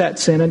looks at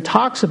sin and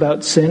talks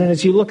about sin. And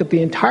as you look at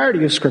the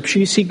entirety of Scripture,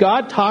 you see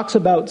God talks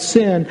about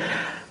sin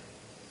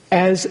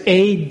as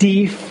a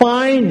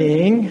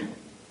defining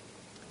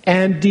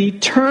and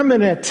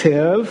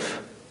determinative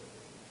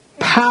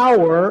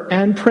power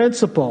and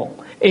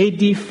principle. A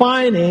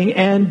defining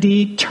and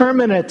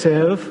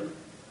determinative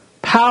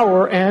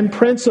power and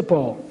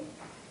principle.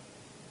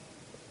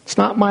 It's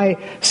not my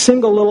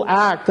single little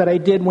act that I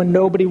did when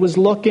nobody was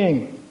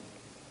looking.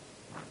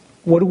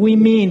 What do we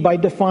mean by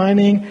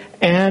defining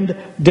and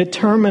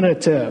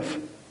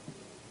determinative?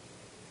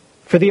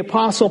 For the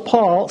Apostle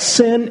Paul,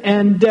 sin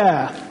and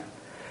death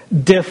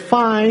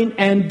define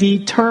and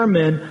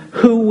determine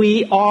who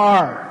we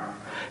are.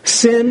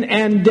 Sin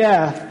and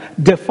death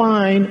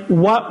define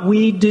what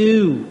we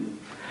do.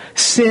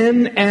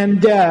 Sin and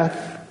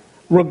death,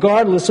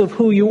 regardless of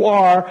who you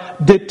are,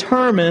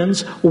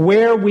 determines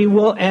where we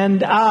will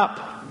end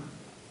up.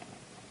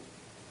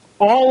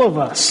 All of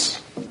us.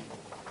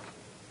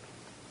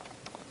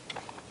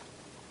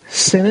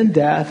 Sin and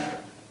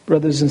death,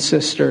 brothers and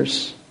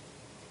sisters,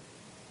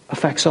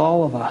 affects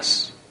all of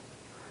us.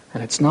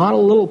 And it's not a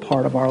little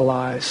part of our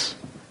lives.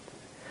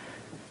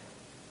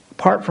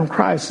 Apart from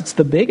Christ, it's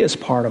the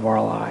biggest part of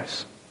our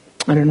lives.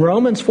 And in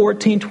Romans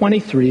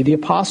 14:23, the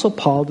Apostle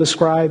Paul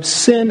describes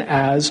sin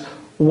as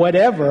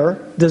whatever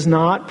does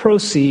not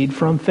proceed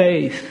from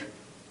faith.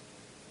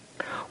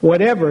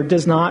 Whatever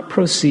does not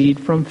proceed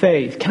from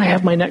faith. Can I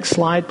have my next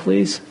slide,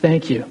 please?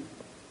 Thank you.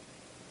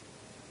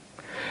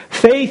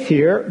 Faith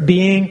here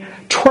being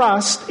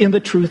trust in the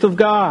truth of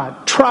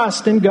God.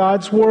 Trust in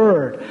God's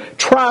Word.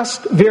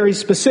 Trust very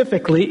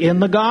specifically in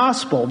the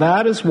gospel.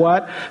 That is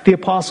what the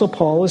Apostle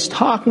Paul is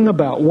talking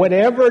about.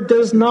 Whatever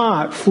does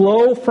not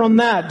flow from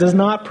that, does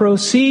not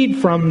proceed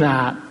from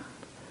that.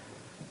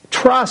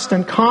 Trust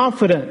and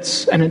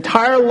confidence, an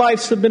entire life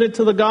submitted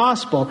to the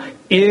gospel,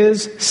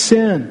 is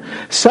sin.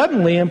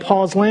 Suddenly, in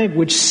Paul's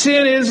language,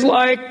 sin is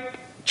like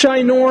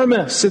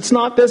ginormous. It's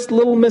not this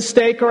little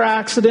mistake or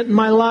accident in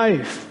my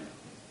life.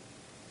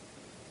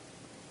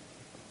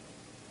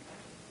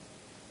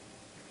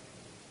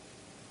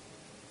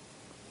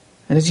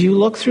 And as you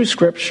look through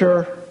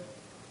Scripture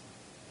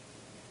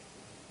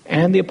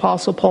and the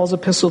Apostle Paul's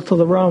epistle to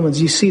the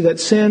Romans, you see that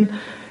sin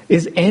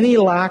is any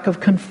lack of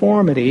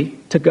conformity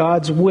to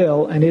God's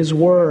will and His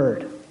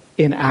Word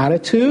in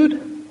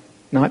attitude,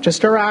 not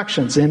just our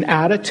actions, in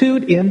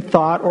attitude, in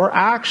thought, or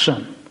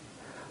action.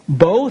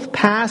 Both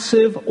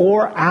passive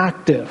or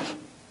active.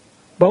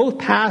 Both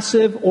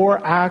passive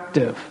or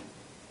active.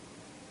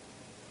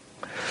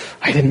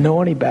 I didn't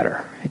know any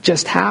better. It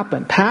just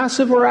happened.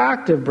 Passive or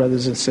active,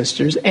 brothers and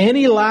sisters,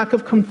 any lack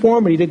of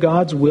conformity to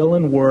God's will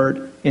and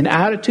word in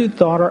attitude,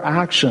 thought, or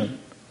action.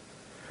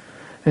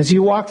 As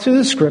you walk through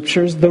the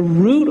Scriptures, the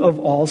root of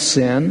all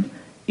sin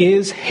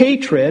is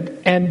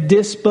hatred and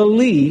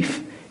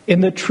disbelief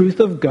in the truth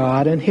of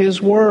God and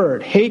His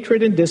Word.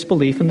 Hatred and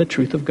disbelief in the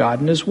truth of God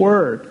and His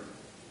Word.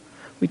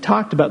 We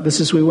talked about this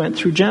as we went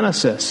through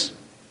Genesis.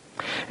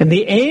 And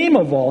the aim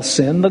of all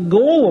sin, the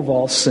goal of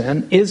all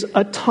sin, is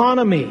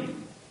autonomy,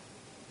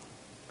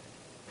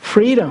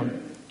 freedom,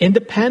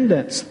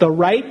 independence, the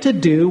right to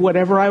do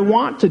whatever I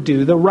want to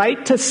do, the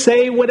right to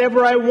say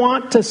whatever I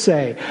want to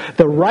say,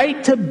 the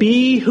right to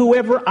be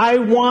whoever I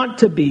want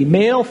to be,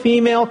 male,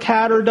 female,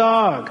 cat, or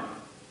dog.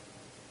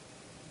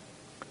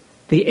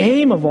 The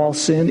aim of all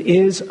sin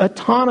is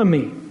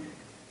autonomy,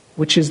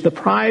 which is the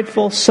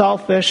prideful,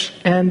 selfish,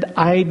 and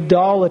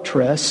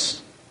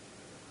idolatrous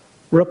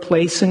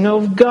replacing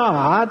of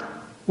God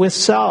with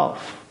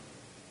self.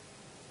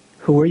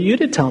 Who are you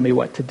to tell me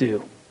what to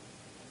do?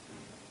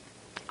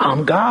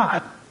 I'm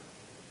God.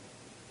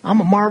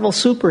 I'm a Marvel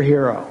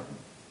superhero.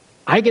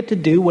 I get to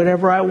do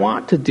whatever I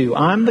want to do.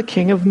 I'm the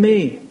king of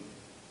me.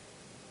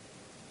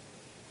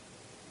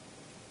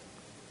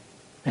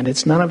 And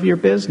it's none of your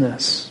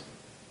business.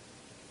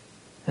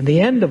 And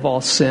the end of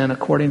all sin,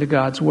 according to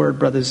God's Word,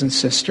 brothers and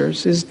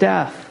sisters, is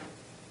death.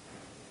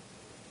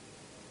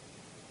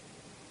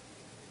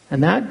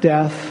 And that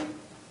death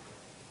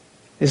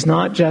is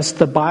not just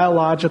the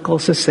biological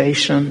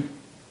cessation.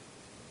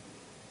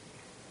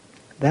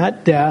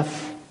 That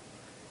death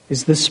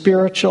is the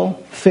spiritual,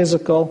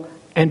 physical,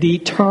 and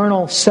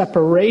eternal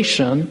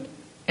separation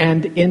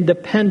and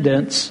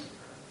independence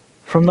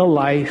from the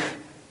life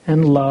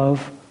and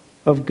love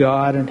of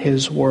God and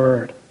His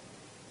Word.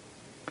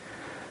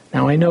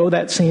 Now, I know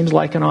that seems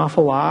like an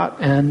awful lot,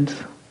 and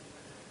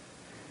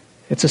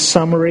it's a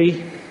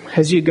summary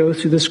as you go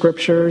through the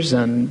Scriptures,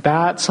 and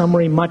that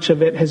summary, much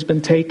of it has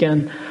been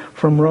taken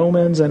from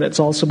Romans, and it's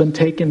also been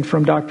taken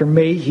from Dr.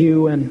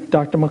 Mayhew and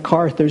Dr.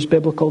 MacArthur's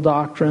Biblical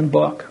Doctrine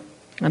book.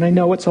 And I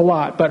know it's a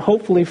lot, but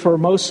hopefully for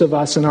most of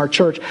us in our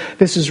church,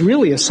 this is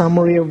really a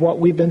summary of what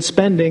we've been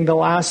spending the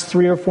last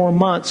 3 or 4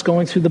 months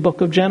going through the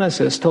book of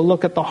Genesis, to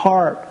look at the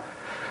heart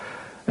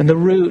and the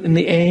root and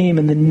the aim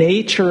and the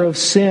nature of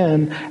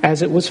sin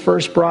as it was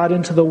first brought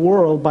into the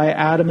world by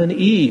Adam and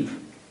Eve,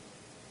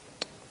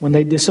 when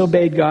they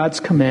disobeyed God's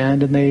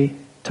command and they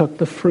took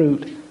the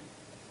fruit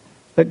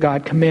that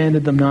God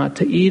commanded them not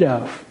to eat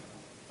of.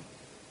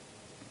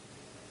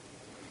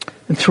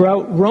 And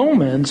throughout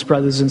Romans,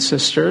 brothers and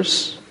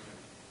sisters,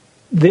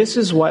 this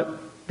is what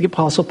the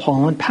Apostle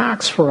Paul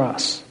unpacks for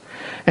us.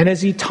 And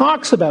as he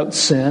talks about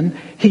sin,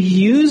 he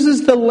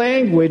uses the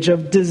language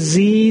of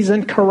disease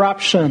and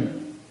corruption.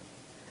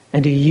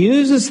 And he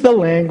uses the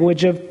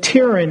language of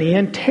tyranny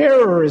and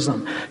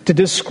terrorism to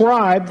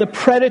describe the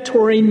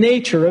predatory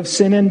nature of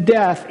sin and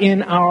death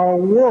in our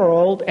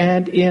world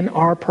and in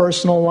our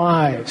personal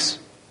lives.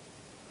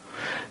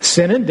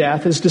 Sin and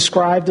death is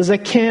described as a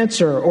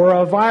cancer or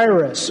a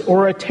virus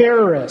or a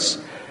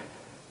terrorist.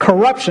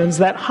 Corruptions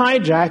that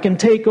hijack and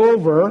take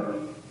over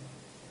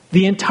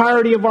the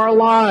entirety of our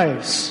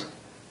lives.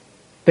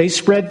 They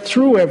spread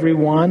through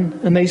everyone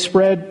and they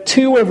spread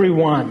to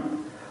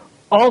everyone,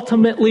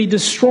 ultimately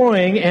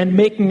destroying and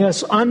making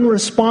us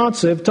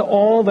unresponsive to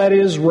all that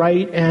is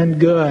right and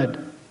good.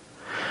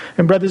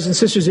 And brothers and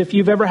sisters, if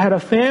you've ever had a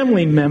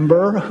family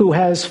member who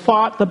has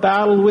fought the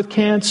battle with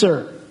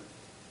cancer,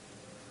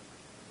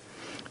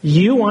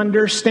 you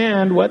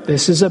understand what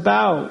this is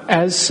about.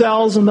 As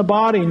cells in the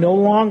body no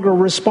longer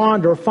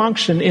respond or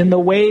function in the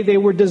way they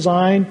were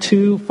designed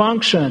to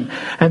function,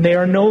 and they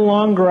are no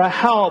longer a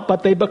help,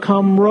 but they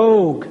become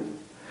rogue,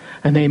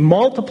 and they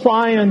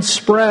multiply and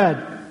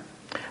spread.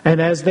 And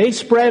as they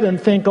spread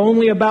and think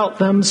only about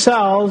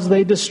themselves,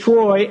 they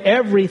destroy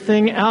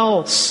everything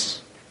else.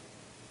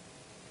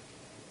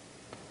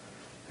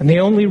 And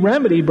the only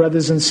remedy,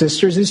 brothers and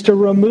sisters, is to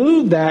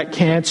remove that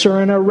cancer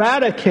and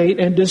eradicate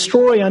and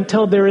destroy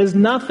until there is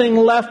nothing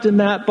left in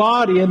that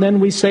body, and then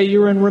we say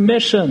you're in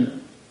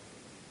remission.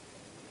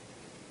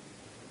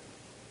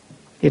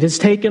 It has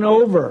taken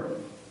over.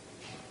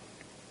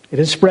 It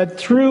has spread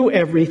through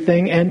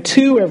everything and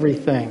to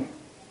everything.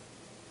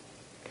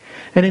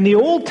 And in the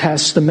Old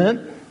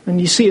Testament, and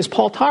you see as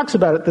Paul talks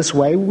about it this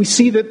way, we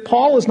see that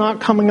Paul is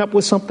not coming up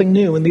with something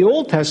new. In the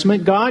Old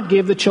Testament, God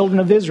gave the children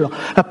of Israel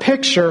a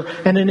picture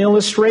and an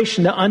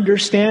illustration to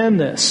understand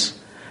this.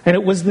 And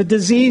it was the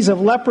disease of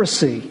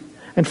leprosy.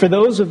 And for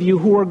those of you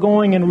who are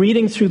going and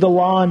reading through the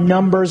law in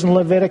Numbers and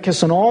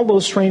Leviticus and all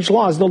those strange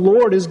laws, the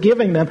Lord is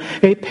giving them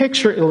a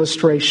picture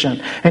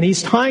illustration. And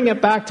He's tying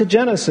it back to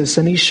Genesis.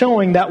 And He's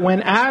showing that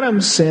when Adam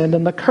sinned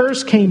and the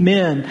curse came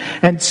in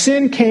and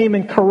sin came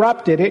and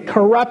corrupted, it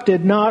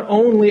corrupted not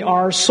only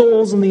our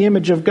souls in the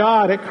image of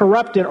God, it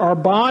corrupted our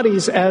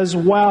bodies as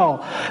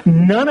well.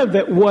 None of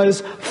it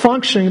was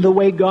functioning the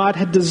way God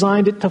had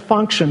designed it to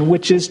function,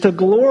 which is to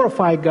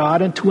glorify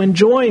God and to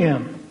enjoy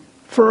Him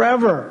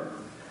forever.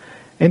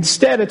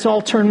 Instead, it's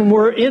all turned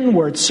more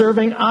inward,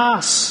 serving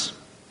us.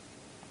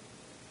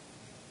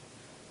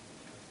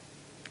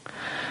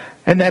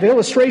 And that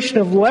illustration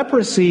of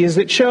leprosy is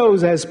it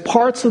shows as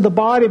parts of the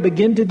body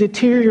begin to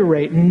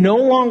deteriorate, no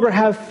longer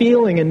have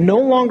feeling and no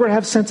longer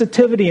have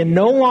sensitivity and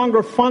no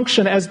longer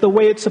function as the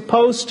way it's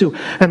supposed to.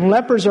 And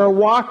lepers are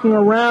walking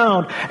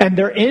around and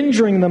they're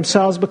injuring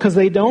themselves because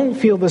they don't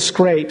feel the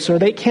scrapes or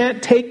they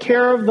can't take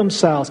care of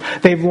themselves.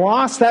 They've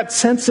lost that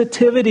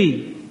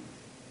sensitivity.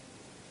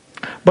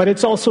 But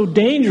it's also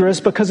dangerous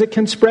because it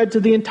can spread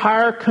to the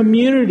entire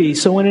community.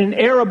 So in an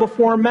era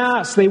before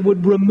Mass, they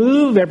would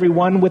remove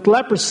everyone with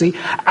leprosy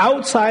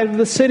outside of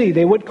the city.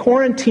 They would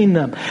quarantine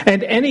them.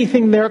 And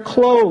anything their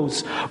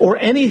clothes or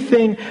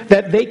anything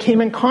that they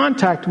came in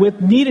contact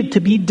with needed to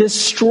be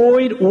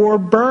destroyed or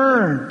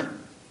burned.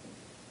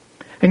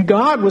 And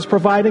God was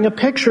providing a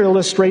picture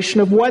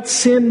illustration of what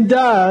sin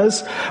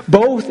does,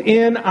 both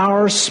in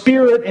our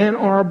spirit and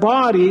our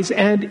bodies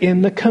and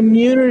in the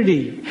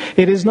community.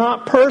 It is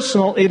not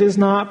personal, it is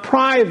not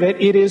private,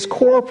 it is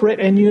corporate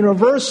and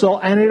universal,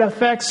 and it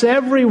affects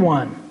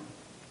everyone.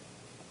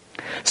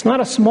 It's not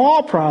a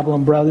small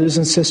problem, brothers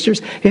and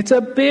sisters. It's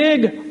a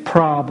big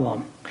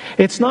problem.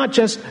 It's not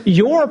just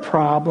your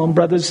problem,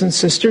 brothers and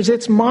sisters.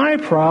 It's my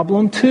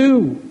problem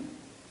too.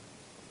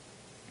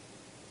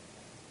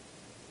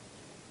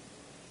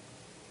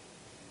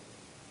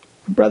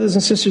 Brothers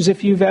and sisters,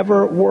 if you've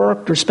ever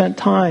worked or spent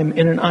time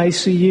in an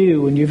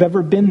ICU and you've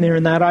ever been there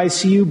in that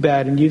ICU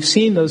bed and you've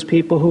seen those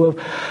people who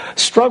are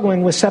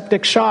struggling with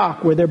septic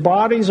shock where their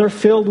bodies are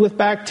filled with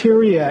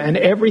bacteria and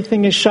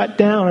everything is shut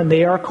down and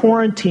they are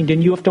quarantined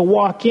and you have to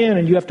walk in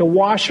and you have to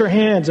wash your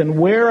hands and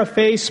wear a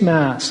face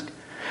mask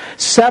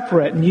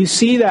separate, and you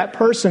see that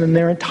person in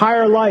their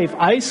entire life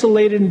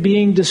isolated and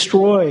being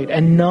destroyed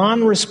and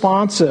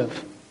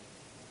non-responsive.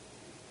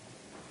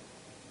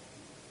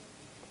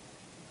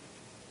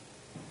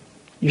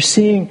 You're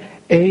seeing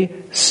a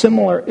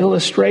similar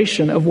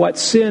illustration of what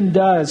sin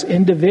does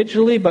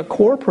individually but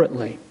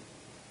corporately.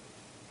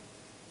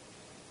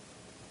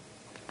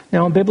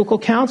 Now, in biblical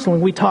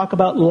counseling, we talk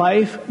about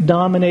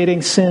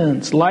life-dominating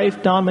sins.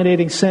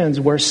 Life-dominating sins,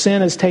 where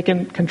sin has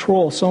taken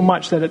control so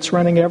much that it's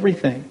running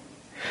everything.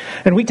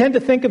 And we tend to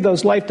think of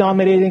those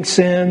life-dominating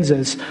sins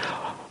as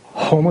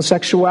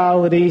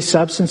homosexuality,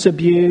 substance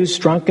abuse,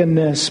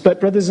 drunkenness.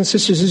 But brothers and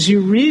sisters, as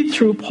you read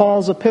through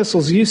Paul's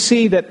epistles, you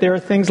see that there are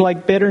things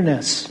like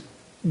bitterness,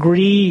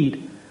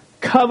 greed,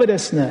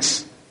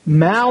 covetousness,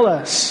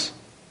 malice.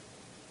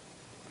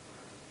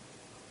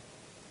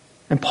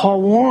 And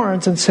Paul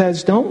warns and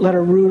says, don't let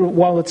a root of,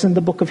 while it's in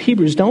the book of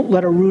Hebrews, don't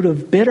let a root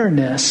of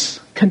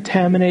bitterness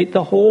contaminate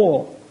the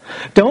whole.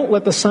 Don't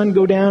let the sun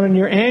go down in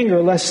your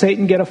anger, lest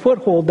Satan get a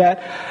foothold.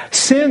 That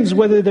sins,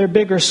 whether they're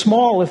big or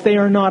small, if they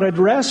are not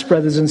addressed,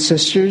 brothers and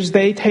sisters,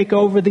 they take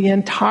over the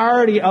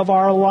entirety of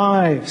our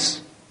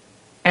lives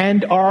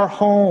and our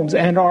homes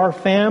and our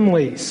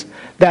families.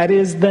 That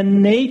is the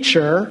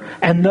nature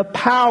and the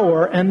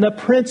power and the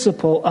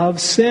principle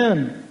of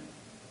sin.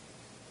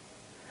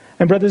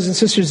 And brothers and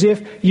sisters,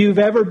 if you've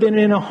ever been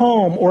in a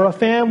home or a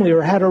family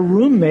or had a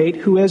roommate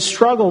who has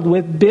struggled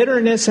with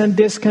bitterness and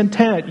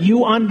discontent,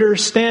 you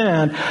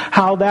understand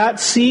how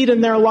that seed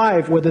in their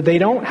life, whether they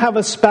don't have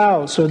a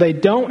spouse or they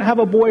don't have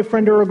a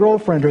boyfriend or a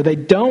girlfriend or they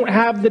don't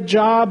have the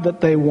job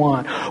that they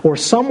want or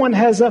someone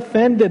has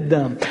offended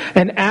them,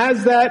 and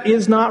as that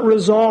is not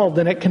resolved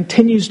and it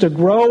continues to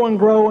grow and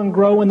grow and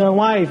grow in their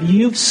life,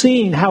 you've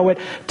seen how it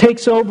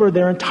takes over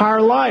their entire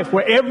life,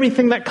 where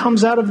everything that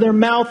comes out of their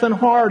mouth and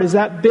heart is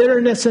that bitterness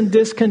and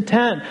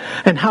discontent,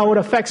 and how it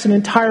affects an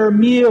entire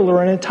meal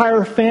or an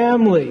entire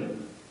family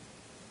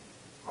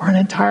or an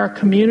entire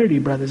community,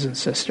 brothers and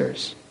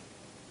sisters.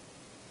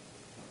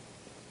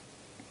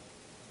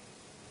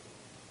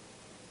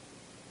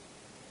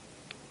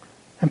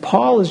 And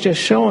Paul is just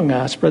showing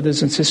us,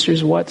 brothers and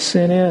sisters, what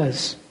sin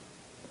is.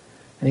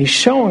 And he's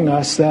showing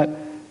us that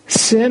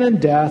sin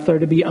and death are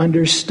to be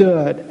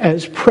understood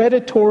as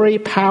predatory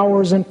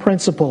powers and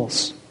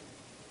principles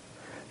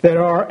that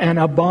are an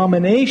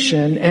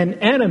abomination and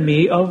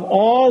enemy of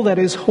all that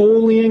is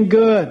holy and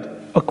good,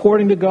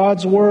 according to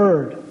God's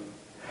Word.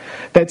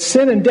 That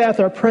sin and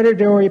death are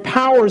predatory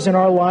powers in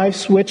our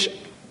lives which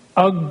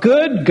a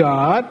good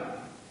God,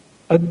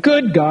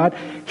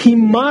 He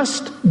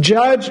must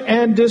judge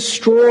and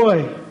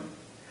destroy.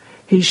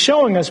 He's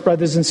showing us,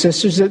 brothers and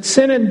sisters, that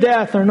sin and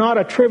death are not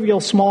a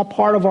trivial small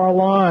part of our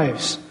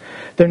lives.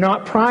 They're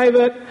not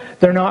private,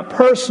 they're not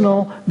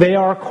personal, they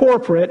are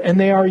corporate, and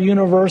they are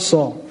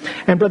universal.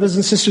 And brothers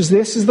and sisters,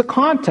 this is the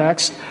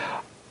context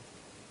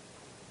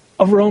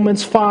of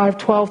Romans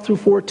 5:12 through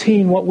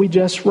 14, what we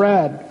just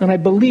read. And I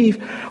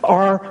believe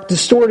our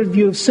distorted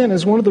view of sin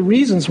is one of the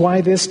reasons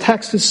why this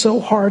text is so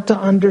hard to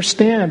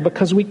understand,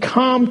 because we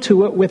come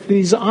to it with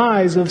these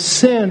eyes of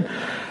sin,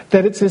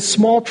 that it's this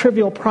small,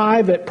 trivial,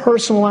 private,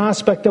 personal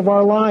aspect of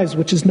our lives,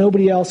 which is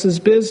nobody else's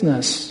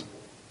business.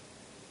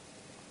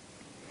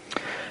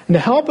 And to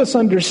help us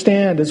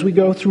understand as we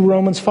go through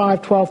Romans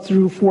 5:12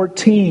 through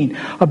 14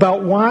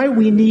 about why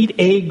we need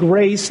a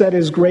grace that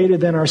is greater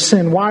than our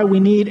sin, why we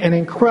need an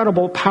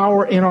incredible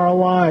power in our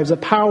lives, a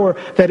power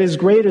that is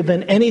greater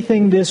than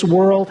anything this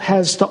world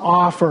has to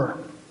offer.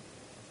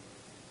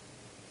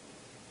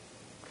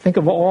 Think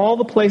of all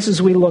the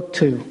places we look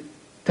to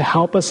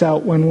help us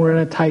out when we're in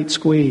a tight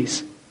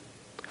squeeze.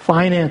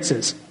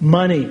 Finances,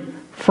 money,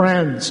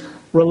 friends,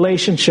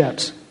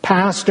 relationships,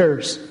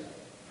 pastors.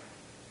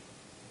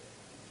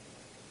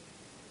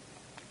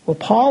 Well,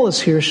 Paul is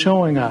here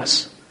showing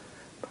us,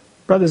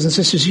 brothers and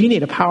sisters, you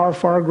need a power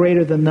far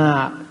greater than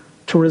that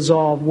to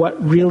resolve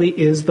what really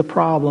is the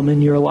problem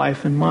in your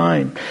life and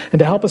mine. And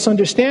to help us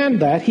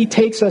understand that, he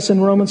takes us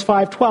in Romans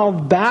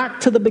 5:12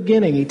 back to the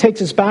beginning. He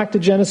takes us back to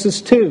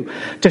Genesis 2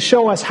 to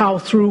show us how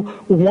through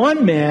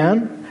one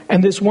man,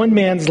 and this one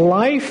man's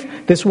life,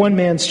 this one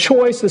man's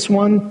choice, this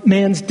one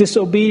man's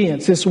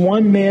disobedience, this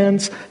one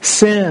man's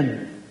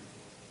sin,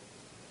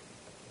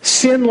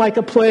 sin like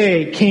a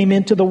plague came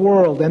into the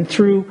world, and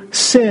through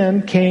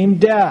sin came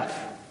death.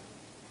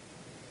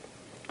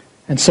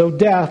 And so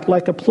death,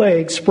 like a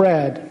plague,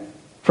 spread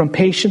from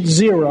patient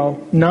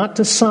zero, not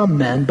to some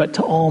men, but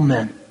to all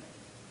men.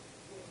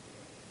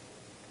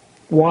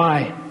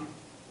 Why?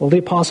 Well, the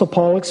Apostle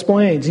Paul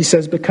explains. He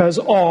says, because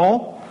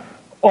all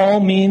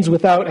means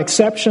without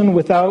exception,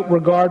 without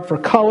regard for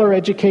color,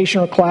 education,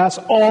 or class,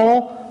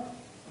 all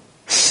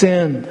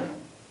sinned.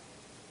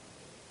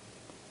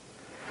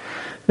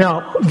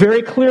 Now,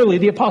 very clearly,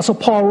 the Apostle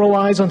Paul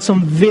relies on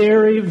some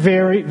very,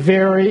 very,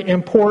 very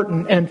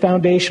important and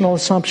foundational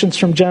assumptions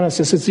from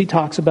Genesis as he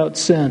talks about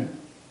sin.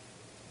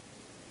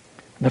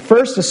 The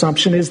first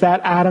assumption is that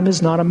Adam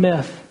is not a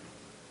myth.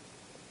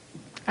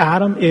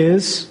 Adam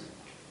is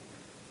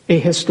a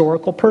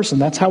historical person.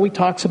 That's how he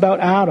talks about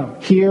Adam,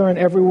 here and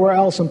everywhere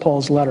else in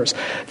Paul's letters.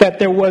 That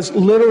there was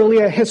literally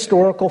a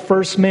historical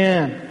first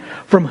man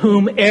from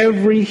whom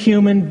every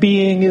human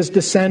being is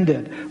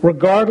descended,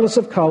 regardless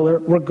of color,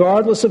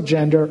 regardless of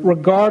gender,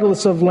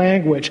 regardless of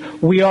language.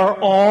 We are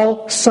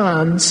all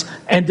sons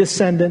and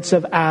descendants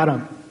of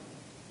Adam.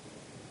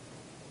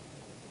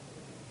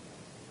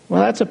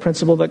 Well, that's a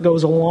principle that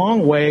goes a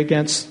long way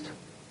against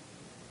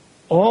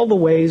all the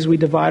ways we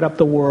divide up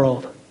the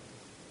world.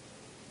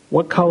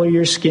 What color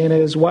your skin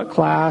is, what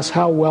class,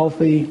 how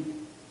wealthy.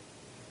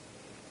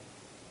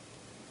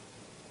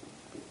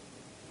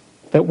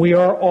 That we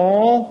are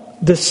all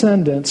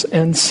descendants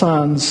and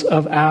sons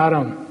of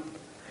Adam.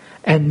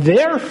 And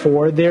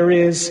therefore, there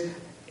is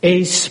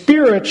a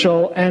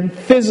spiritual and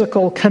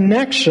physical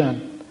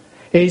connection,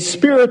 a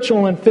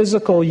spiritual and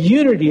physical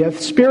unity, a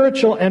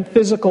spiritual and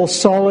physical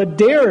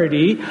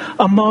solidarity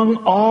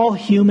among all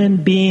human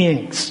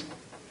beings.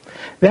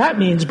 That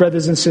means,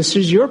 brothers and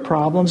sisters, your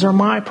problems are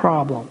my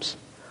problems.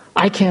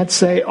 I can't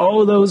say,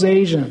 oh, those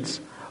Asians,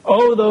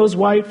 oh, those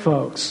white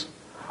folks,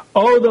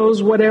 oh,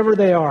 those whatever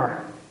they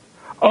are.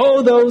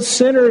 Oh, those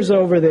sinners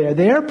over there,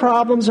 their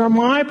problems are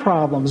my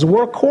problems.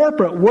 We're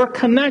corporate, we're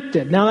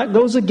connected. Now that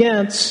goes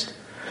against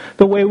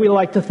the way we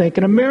like to think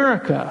in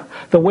America.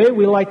 The way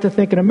we like to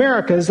think in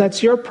America is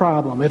that's your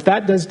problem. If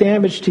that does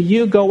damage to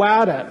you, go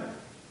at it.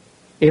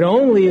 It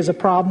only is a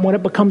problem when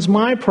it becomes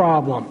my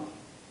problem.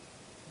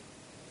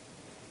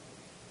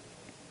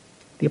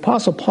 The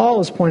Apostle Paul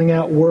is pointing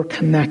out we're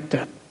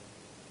connected.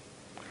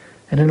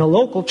 And in a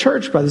local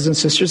church, brothers and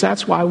sisters,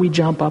 that's why we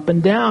jump up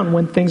and down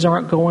when things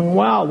aren't going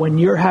well, when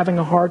you're having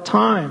a hard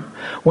time,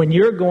 when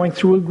you're going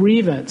through a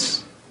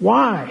grievance.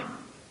 Why?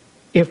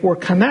 If we're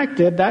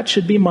connected, that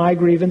should be my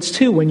grievance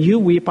too. When you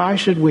weep, I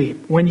should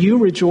weep. When you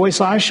rejoice,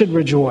 I should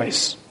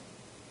rejoice.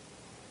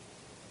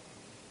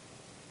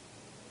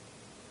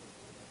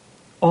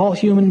 All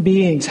human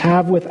beings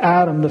have with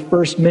Adam, the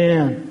first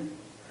man,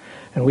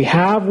 and we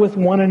have with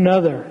one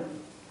another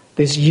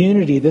this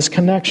unity, this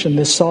connection,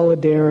 this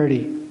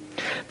solidarity.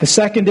 The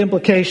second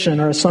implication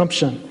or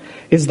assumption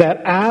is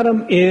that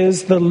Adam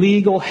is the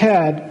legal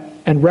head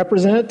and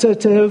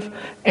representative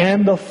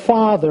and the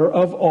father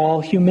of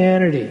all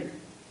humanity.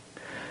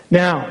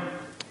 Now, I'm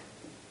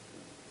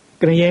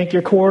going to yank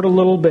your cord a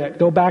little bit.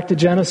 Go back to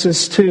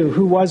Genesis 2.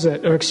 Who was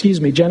it? Or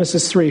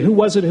Genesis 3. Who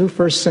was it who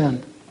first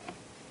sinned?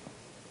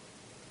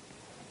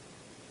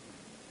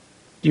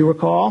 Do you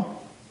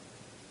recall?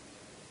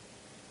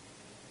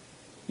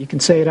 You can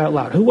say it out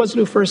loud. Who was it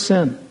who first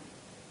sinned?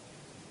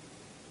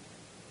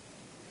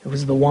 It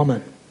was the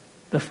woman,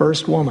 the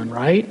first woman,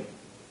 right?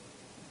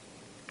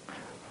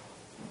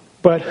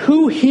 But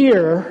who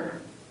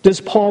here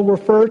does Paul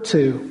refer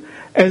to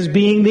as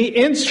being the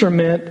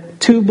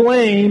instrument to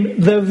blame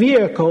the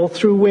vehicle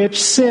through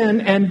which sin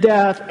and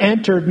death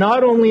entered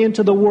not only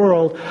into the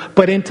world,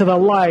 but into the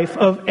life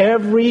of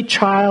every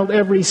child,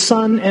 every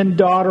son and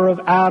daughter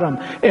of Adam,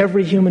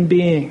 every human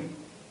being?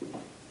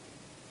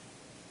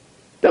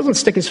 Doesn't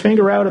stick his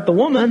finger out at the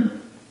woman.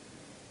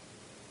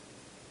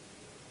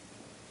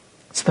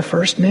 It's the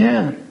first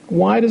man.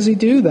 Why does he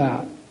do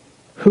that?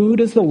 Who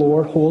does the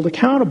Lord hold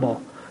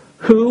accountable?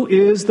 Who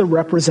is the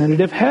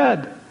representative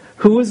head?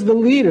 Who is the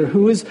leader?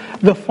 Who is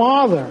the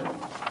father?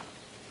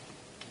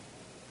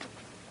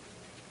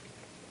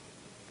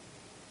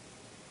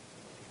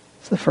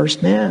 It's the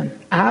first man.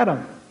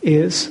 Adam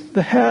is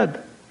the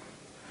head.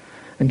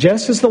 And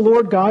just as the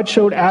Lord God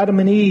showed Adam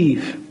and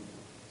Eve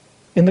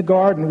in the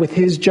garden with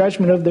his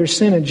judgment of their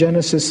sin in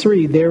Genesis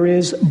 3, there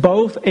is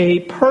both a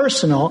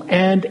personal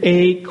and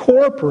a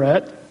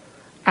corporate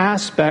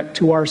aspect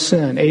to our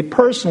sin, a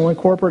personal and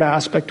corporate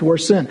aspect to our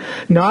sin.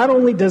 Not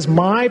only does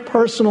my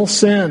personal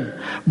sin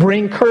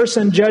bring curse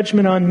and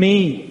judgment on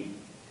me,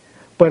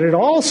 but it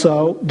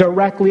also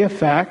directly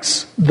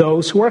affects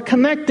those who are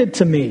connected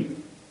to me.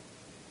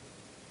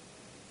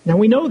 Now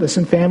we know this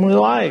in family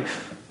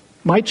life.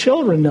 My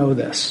children know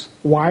this.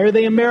 Why are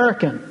they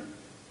American?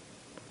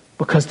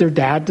 Because their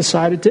dad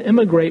decided to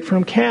immigrate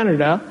from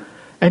Canada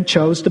and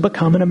chose to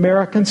become an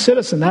American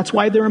citizen. That's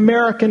why they're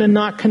American and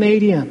not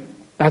Canadian.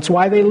 That's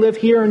why they live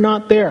here and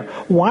not there.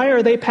 Why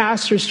are they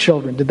pastors'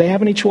 children? Did they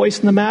have any choice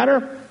in the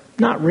matter?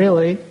 Not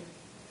really.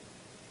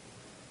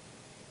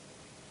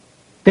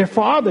 Their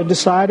father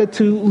decided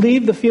to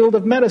leave the field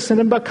of medicine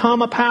and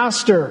become a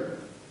pastor.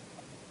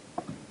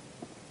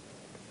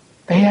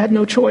 They had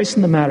no choice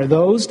in the matter.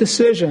 Those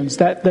decisions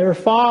that their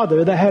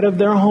father, the head of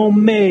their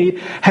home, made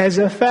has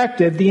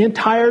affected the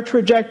entire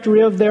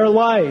trajectory of their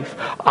life.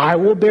 I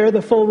will bear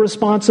the full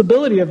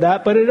responsibility of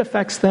that, but it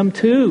affects them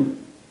too.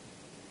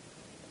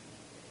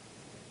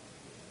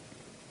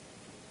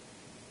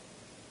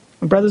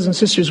 And brothers and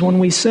sisters, when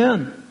we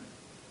sin,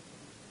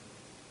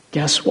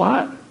 guess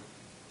what?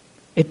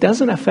 It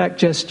doesn't affect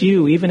just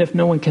you, even if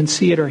no one can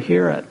see it or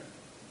hear it.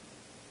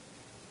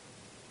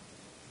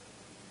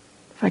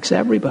 Affects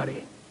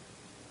everybody.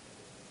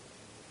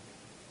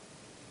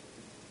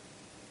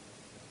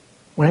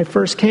 When I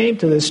first came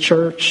to this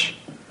church,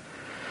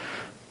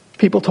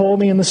 people told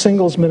me in the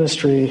singles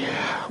ministry,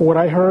 what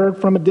I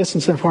heard from a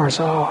distance as far as,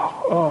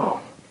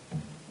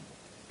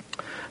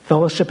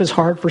 fellowship is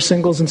hard for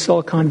singles in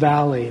Silicon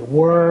Valley.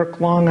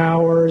 Work, long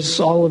hours,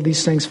 all of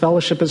these things.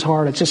 Fellowship is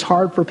hard. It's just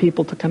hard for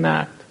people to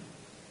connect.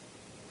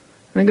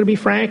 And I'm going to be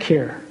frank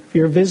here. If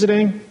you're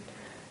visiting,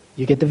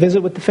 you get to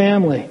visit with the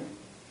family.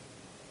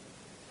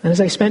 And as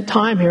I spent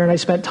time here and I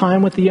spent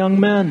time with the young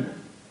men,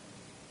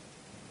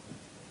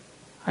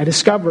 I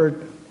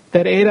discovered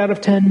that 8 out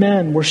of 10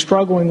 men were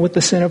struggling with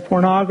the sin of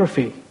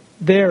pornography.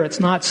 There, it's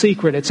not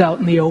secret. It's out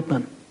in the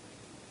open.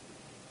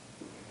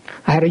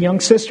 I had a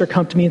young sister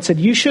come to me and said,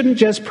 you shouldn't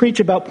just preach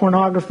about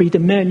pornography to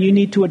men. You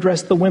need to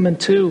address the women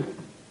too.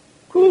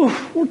 Ooh,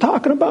 we're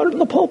talking about it in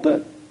the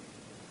pulpit.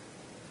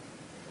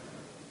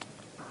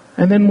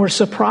 And then we're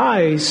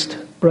surprised,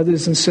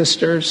 brothers and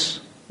sisters,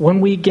 when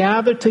we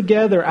gather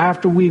together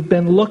after we've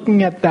been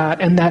looking at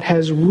that and that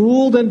has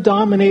ruled and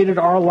dominated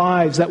our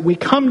lives, that we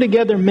come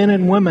together, men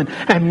and women,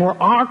 and we're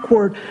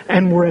awkward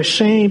and we're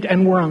ashamed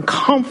and we're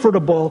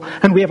uncomfortable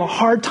and we have a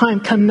hard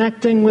time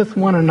connecting with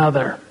one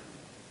another.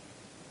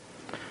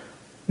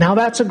 Now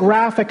that's a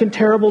graphic and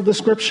terrible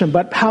description,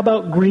 but how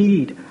about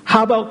greed?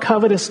 How about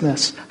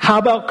covetousness? How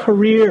about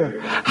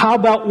career? How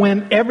about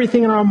when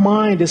everything in our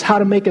mind is how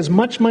to make as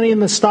much money in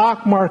the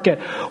stock market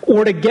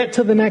or to get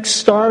to the next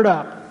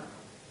startup?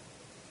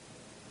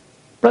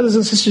 Brothers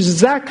and sisters, does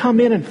that come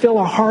in and fill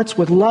our hearts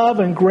with love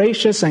and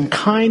gracious and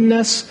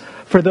kindness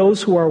for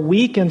those who are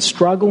weak and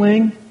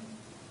struggling?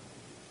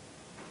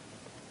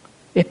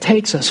 It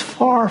takes us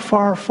far,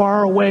 far,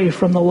 far away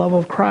from the love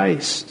of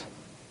Christ.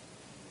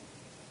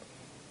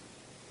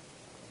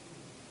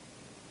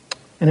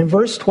 And in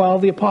verse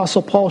 12, the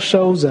Apostle Paul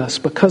shows us,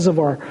 because of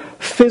our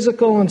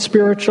physical and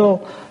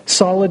spiritual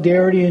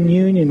solidarity and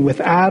union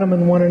with Adam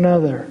and one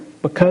another,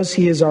 because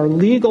he is our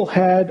legal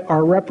head,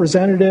 our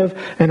representative,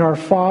 and our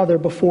father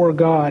before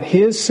God,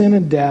 his sin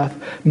and death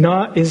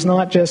is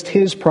not just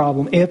his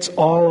problem, it's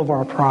all of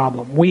our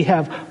problem. We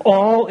have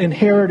all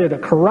inherited a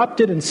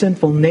corrupted and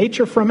sinful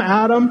nature from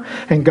Adam,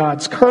 and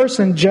God's curse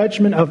and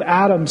judgment of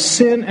Adam's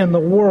sin and the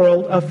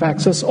world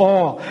affects us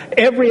all.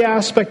 Every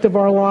aspect of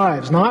our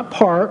lives, not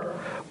part,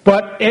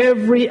 but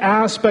every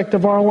aspect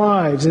of our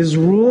lives is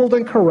ruled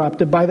and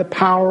corrupted by the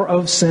power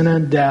of sin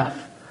and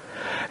death.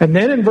 And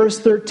then in verse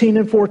 13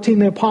 and 14,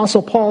 the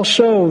Apostle Paul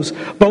shows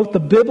both the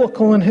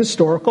biblical and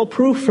historical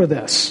proof for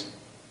this.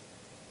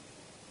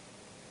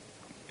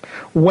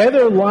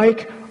 Whether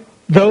like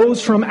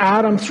those from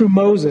Adam through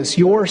Moses,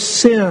 your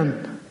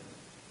sin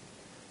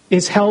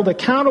is held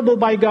accountable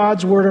by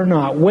God's word or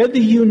not, whether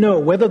you know,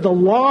 whether the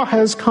law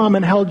has come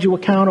and held you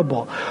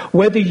accountable,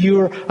 whether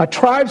you're a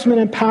tribesman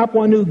in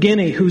Papua New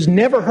Guinea who's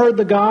never heard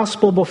the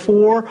gospel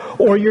before,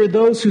 or you're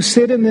those who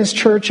sit in this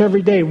church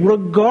every day,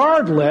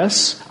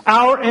 regardless,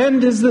 our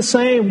end is the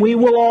same. We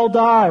will all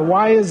die.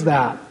 Why is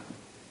that?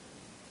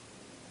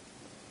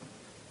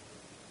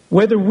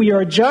 Whether we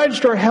are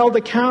judged or held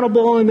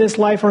accountable in this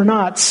life or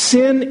not,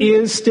 sin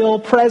is still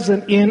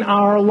present in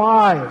our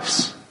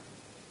lives.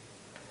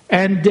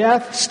 And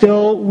death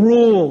still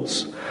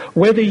rules.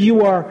 Whether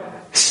you are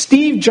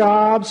Steve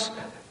Jobs,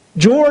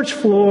 George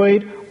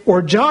Floyd,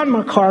 or John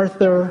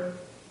MacArthur,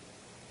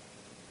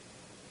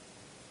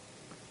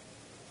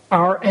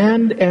 our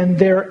end and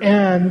their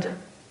end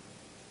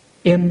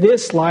in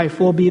this life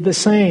will be the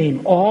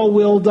same. All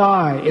will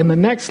die. In the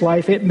next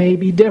life, it may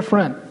be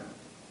different.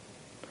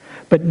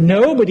 But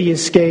nobody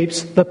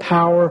escapes the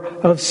power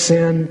of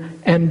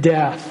sin and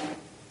death.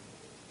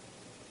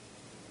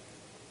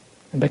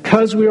 And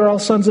because we are all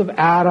sons of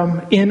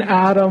Adam, in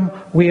Adam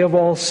we have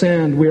all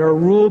sinned. We are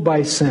ruled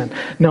by sin.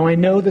 Now I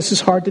know this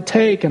is hard to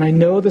take, and I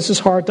know this is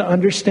hard to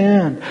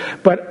understand.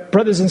 But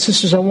brothers and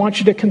sisters, I want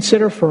you to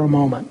consider for a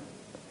moment.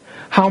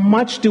 How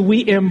much do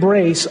we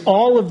embrace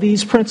all of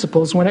these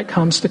principles when it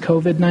comes to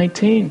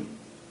COVID-19?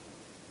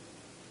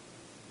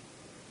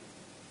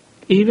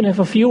 Even if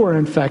a few are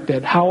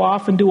infected, how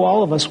often do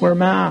all of us wear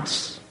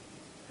masks?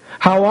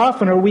 How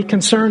often are we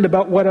concerned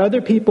about what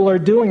other people are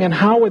doing and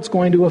how it's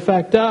going to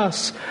affect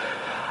us?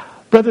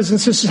 Brothers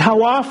and sisters,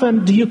 how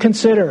often do you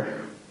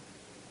consider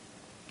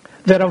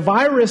that a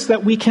virus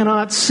that we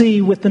cannot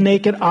see with the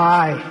naked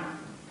eye,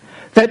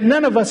 that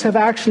none of us have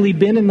actually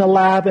been in the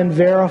lab and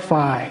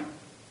verify,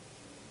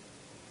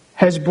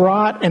 has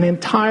brought an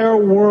entire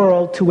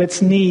world to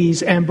its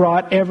knees and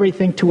brought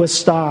everything to a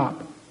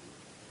stop?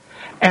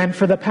 And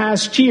for the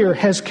past year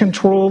has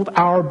controlled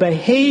our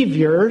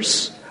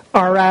behaviors,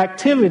 our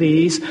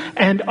activities,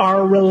 and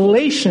our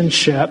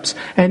relationships,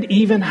 and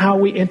even how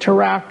we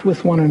interact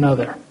with one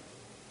another.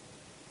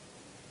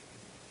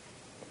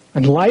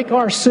 And like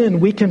our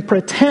sin, we can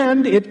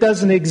pretend it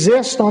doesn't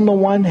exist on the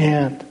one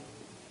hand.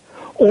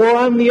 Or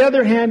on the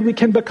other hand, we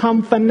can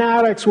become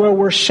fanatics where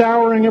we're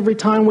showering every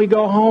time we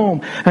go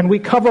home, and we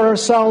cover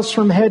ourselves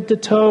from head to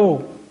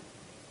toe.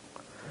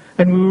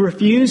 And we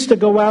refuse to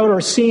go out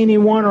or see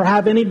anyone or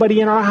have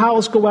anybody in our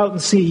house go out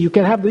and see. You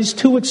can have these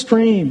two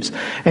extremes.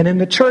 And in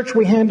the church,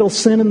 we handle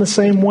sin in the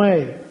same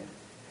way.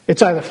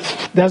 It's either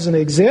doesn't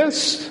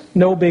exist,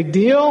 no big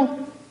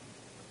deal,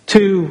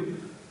 to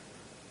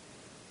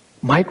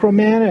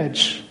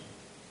micromanage.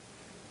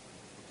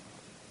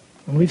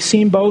 And we've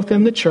seen both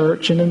in the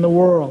church and in the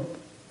world.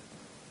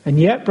 And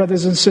yet,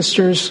 brothers and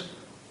sisters,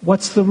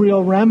 what's the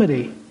real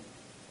remedy?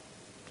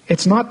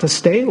 It's not to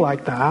stay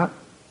like that.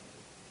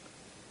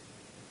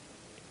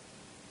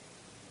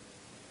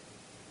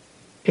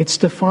 It's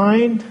to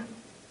find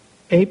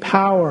a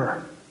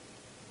power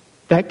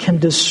that can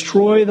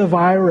destroy the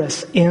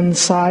virus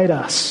inside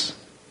us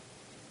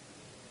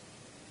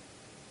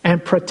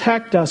and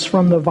protect us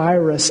from the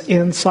virus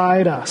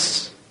inside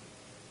us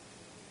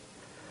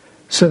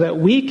so that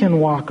we can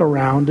walk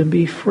around and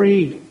be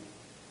free.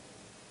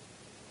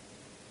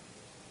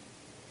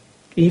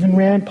 Even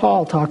Rand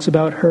Paul talks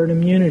about herd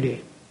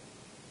immunity.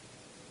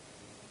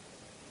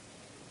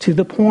 To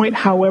the point,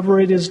 however,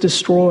 it is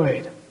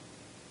destroyed.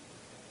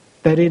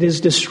 That it is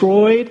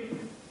destroyed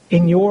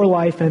in your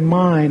life and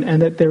mine,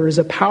 and that there is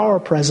a power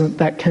present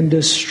that can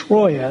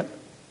destroy it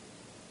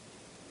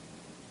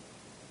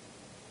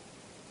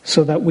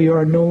so that we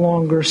are no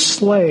longer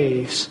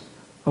slaves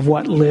of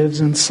what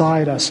lives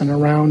inside us and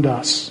around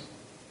us.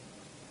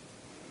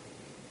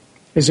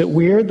 Is it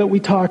weird that we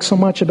talk so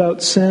much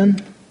about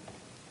sin?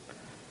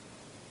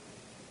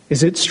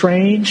 Is it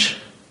strange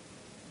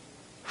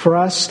for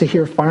us to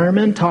hear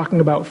firemen talking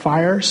about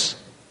fires?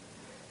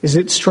 Is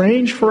it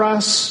strange for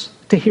us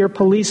to hear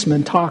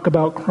policemen talk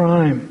about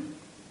crime?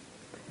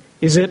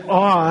 Is it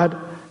odd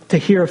to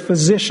hear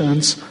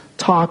physicians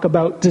talk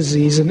about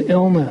disease and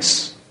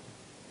illness?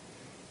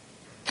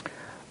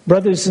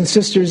 Brothers and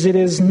sisters, it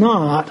is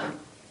not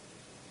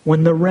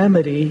when the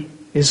remedy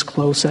is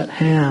close at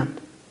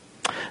hand.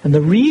 And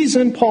the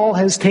reason Paul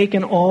has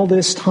taken all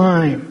this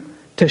time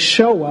to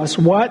show us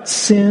what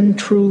sin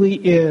truly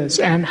is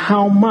and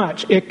how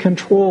much it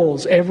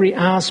controls every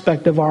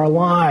aspect of our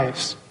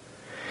lives,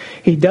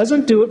 he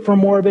doesn't do it for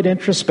morbid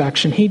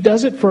introspection. He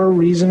does it for a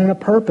reason and a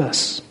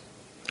purpose.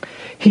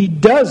 He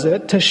does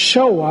it to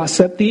show us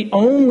that the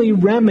only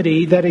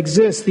remedy that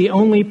exists, the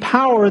only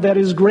power that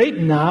is great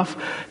enough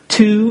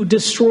to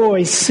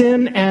destroy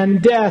sin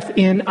and death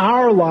in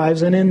our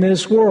lives and in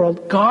this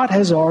world, God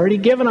has already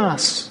given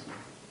us.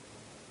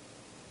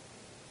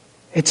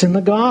 It's in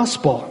the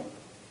gospel.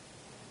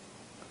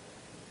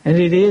 And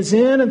it is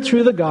in and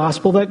through the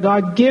gospel that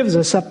God gives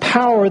us a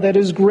power that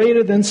is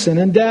greater than sin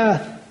and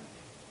death.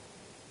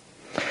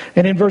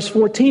 And in verse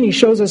 14, he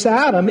shows us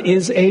Adam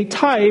is a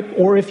type,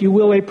 or if you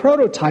will, a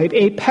prototype,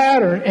 a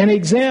pattern, an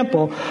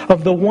example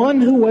of the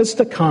one who was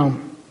to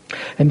come.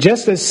 And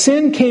just as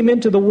sin came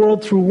into the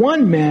world through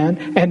one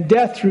man, and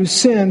death through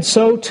sin,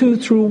 so too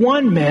through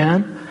one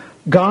man,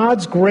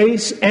 God's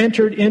grace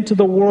entered into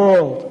the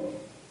world.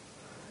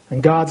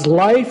 And God's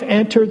life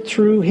entered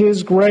through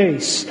His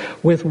grace,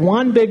 with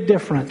one big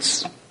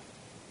difference.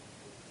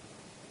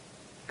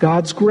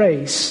 God's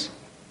grace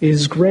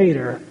is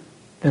greater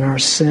than our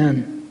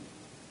sin.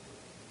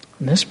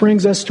 And this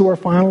brings us to our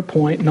final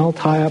point, and I'll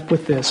tie up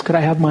with this. Could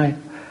I have my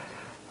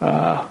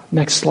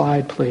next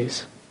slide,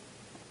 please?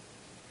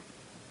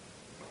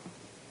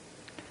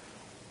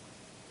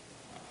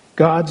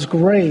 God's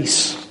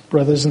grace,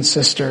 brothers and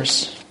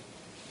sisters.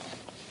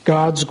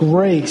 God's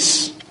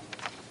grace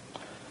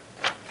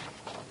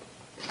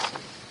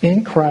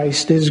in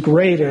Christ is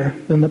greater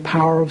than the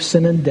power of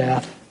sin and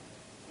death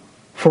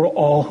for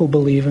all who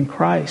believe in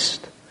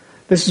Christ.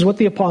 This is what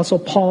the Apostle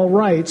Paul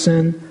writes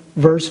in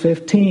verse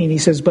 15. He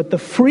says, "But the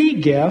free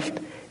gift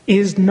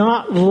is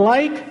not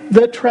like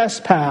the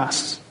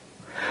trespass.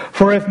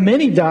 For if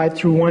many died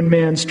through one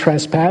man's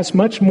trespass,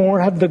 much more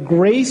have the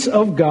grace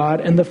of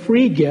God and the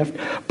free gift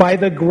by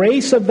the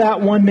grace of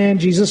that one man,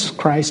 Jesus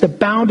Christ,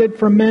 abounded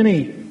for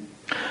many.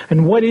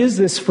 And what is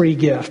this free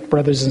gift,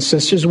 brothers and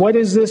sisters? What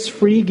is this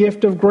free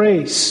gift of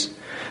grace?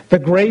 The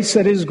grace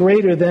that is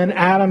greater than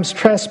Adam's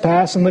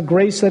trespass and the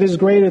grace that is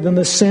greater than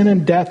the sin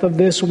and death of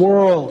this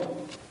world.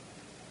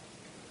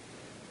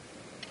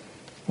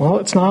 Well,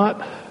 it's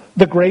not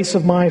the grace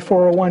of my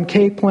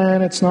 401k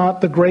plan. It's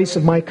not the grace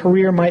of my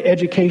career, my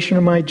education,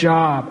 or my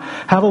job.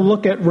 Have a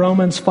look at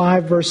Romans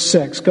 5, verse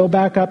 6. Go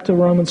back up to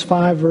Romans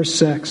 5, verse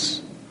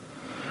 6.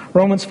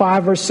 Romans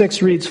 5, verse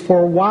 6 reads,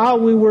 For while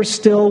we were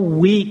still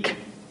weak,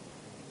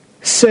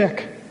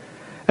 sick,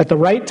 at the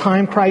right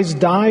time Christ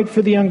died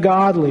for the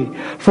ungodly.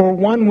 For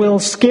one will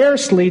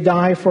scarcely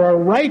die for a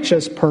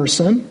righteous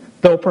person,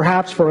 though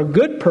perhaps for a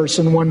good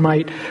person one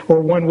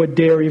would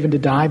dare even to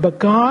die. But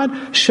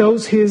God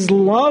shows His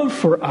love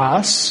for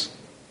us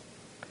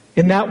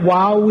in that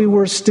while we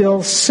were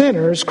still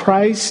sinners,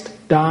 Christ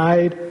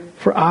died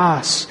for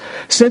us.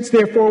 Since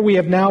therefore we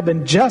have now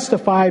been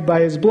justified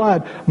by His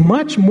blood,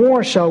 much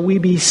more shall we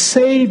be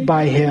saved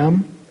by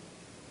Him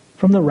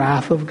from the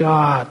wrath of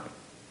God.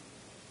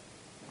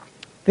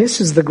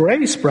 This is the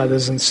grace,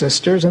 brothers and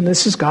sisters, and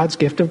this is God's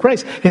gift of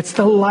grace. It's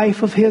the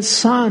life of His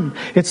Son.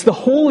 It's the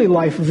holy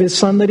life of His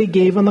Son that He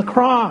gave on the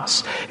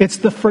cross. It's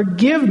the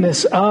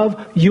forgiveness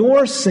of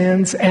your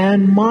sins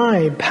and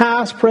mine,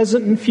 past,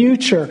 present, and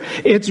future.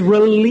 It's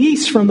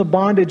release from the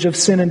bondage of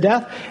sin and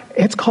death.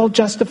 It's called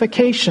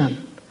justification.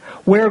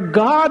 Where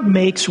God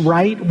makes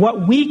right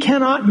what we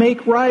cannot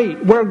make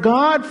right. Where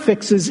God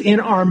fixes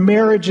in our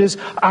marriages,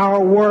 our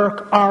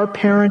work, our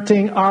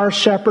parenting, our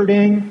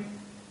shepherding,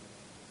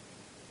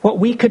 what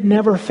we could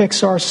never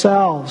fix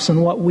ourselves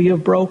and what we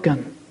have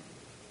broken.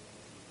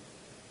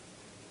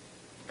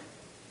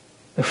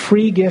 The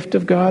free gift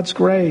of God's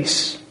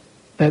grace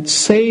that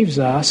saves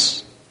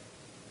us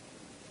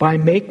by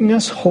making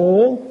us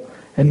whole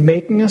and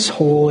making us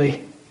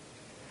holy.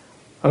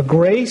 A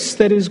grace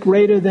that is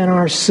greater than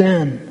our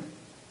sin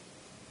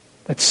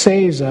that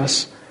saves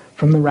us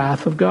from the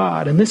wrath of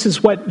God. And this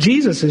is what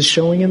Jesus is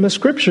showing in the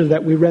scripture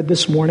that we read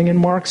this morning in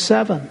Mark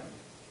 7.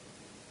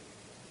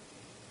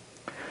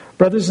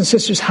 Brothers and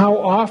sisters, how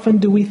often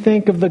do we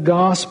think of the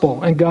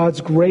gospel and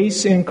God's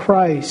grace in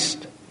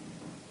Christ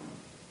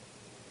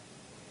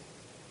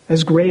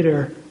as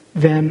greater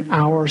than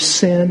our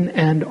sin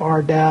and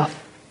our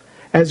death,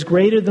 as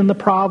greater than the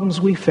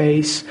problems we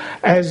face,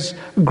 as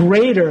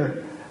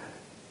greater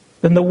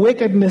than the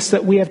wickedness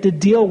that we have to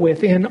deal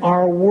with in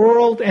our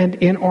world and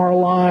in our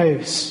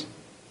lives?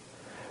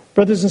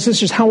 Brothers and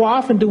sisters, how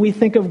often do we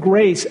think of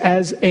grace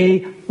as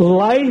a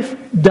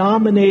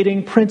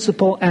life-dominating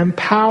principle and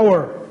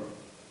power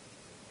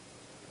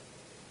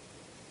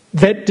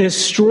that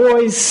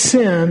destroys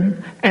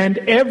sin and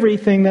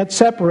everything that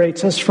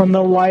separates us from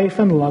the life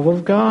and love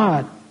of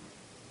God?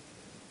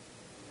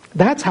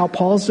 That's how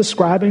Paul's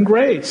describing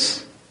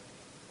grace.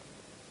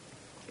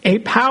 A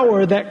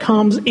power that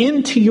comes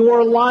into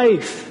your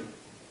life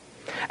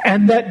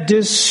and that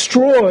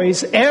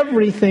destroys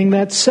everything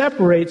that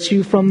separates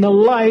you from the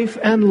life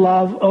and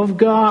love of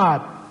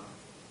God.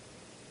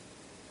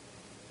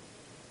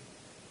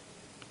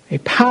 A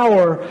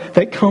power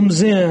that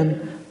comes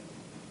in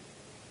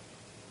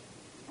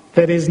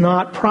that is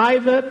not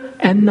private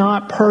and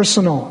not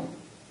personal,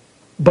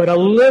 but a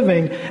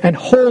living and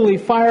holy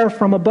fire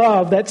from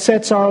above that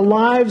sets our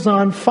lives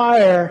on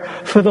fire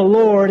for the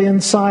Lord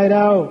inside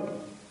out.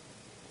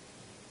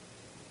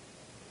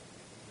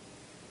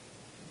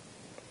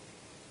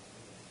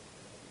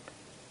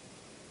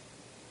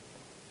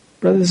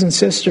 Brothers and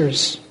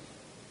sisters,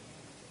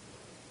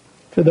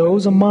 for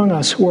those among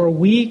us who are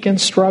weak and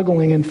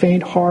struggling and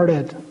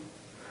faint-hearted,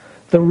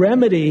 the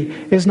remedy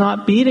is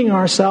not beating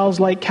ourselves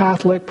like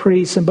Catholic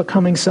priests and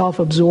becoming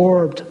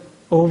self-absorbed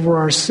over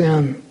our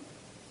sin.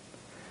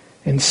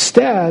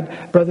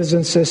 Instead, brothers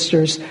and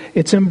sisters,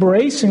 it's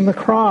embracing the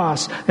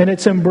cross and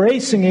it's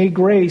embracing a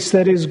grace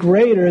that is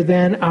greater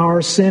than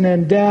our sin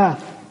and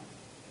death.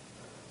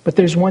 But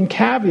there's one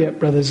caveat,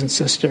 brothers and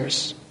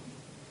sisters.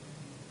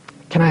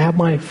 Can I have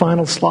my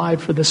final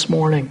slide for this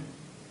morning?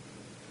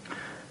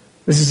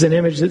 This is an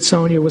image that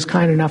Sonia was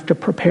kind enough to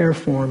prepare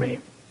for me.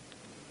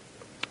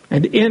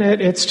 And in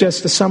it, it's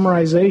just a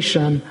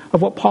summarization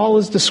of what Paul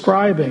is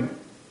describing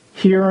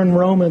here in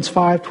Romans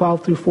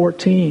 5:12 through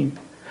 14.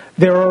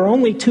 There are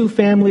only two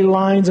family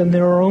lines and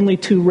there are only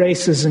two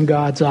races in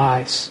God's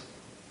eyes.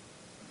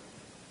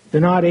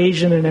 They're not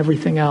Asian and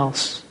everything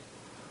else.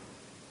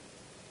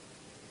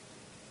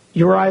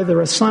 You're either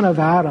a son of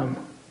Adam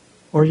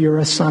or you're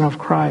a son of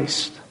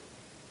Christ.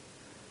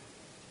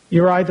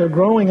 You're either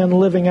growing and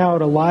living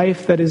out a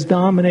life that is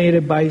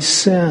dominated by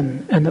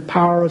sin and the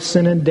power of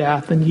sin and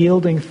death and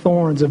yielding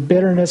thorns of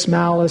bitterness,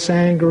 malice,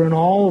 anger, and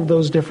all of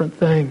those different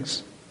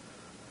things.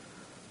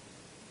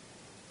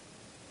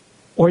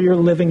 Or you're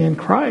living in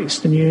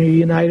Christ and you're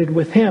united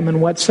with Him.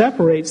 And what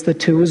separates the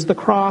two is the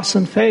cross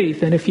and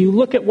faith. And if you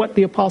look at what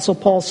the Apostle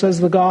Paul says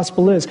the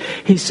gospel is,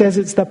 he says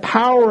it's the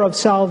power of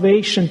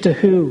salvation to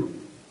who?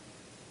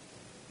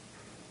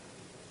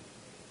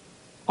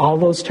 All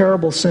those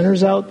terrible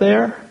sinners out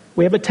there,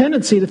 we have a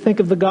tendency to think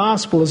of the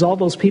gospel as all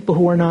those people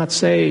who are not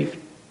saved.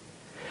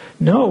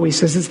 No, he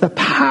says it's the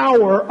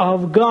power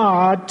of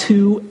God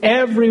to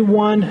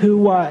everyone who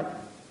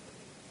what?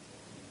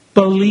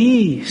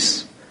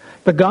 Believes.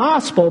 The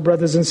gospel,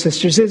 brothers and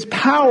sisters, is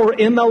power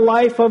in the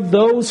life of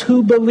those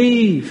who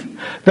believe.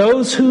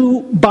 Those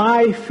who,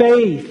 by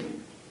faith,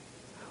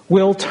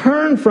 will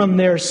turn from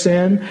their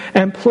sin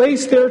and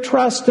place their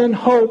trust and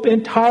hope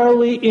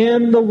entirely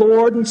in the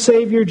Lord and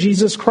Savior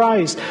Jesus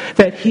Christ,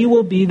 that He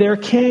will be their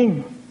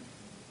King.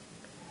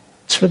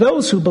 It's for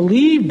those who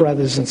believe,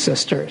 brothers and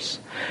sisters.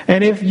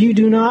 And if you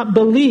do not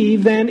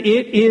believe, then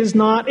it is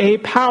not a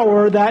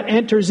power that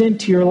enters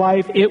into your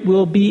life. It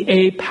will be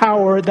a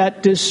power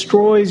that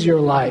destroys your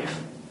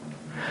life.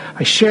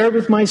 I shared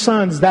with my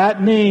sons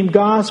that name,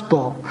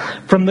 gospel,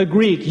 from the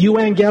Greek,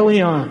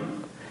 euangelion.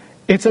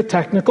 It's a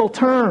technical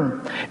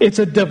term. It's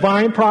a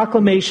divine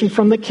proclamation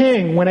from the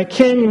king. When a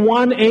king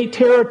won a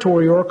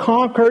territory or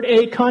conquered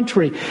a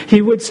country,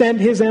 he would send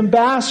his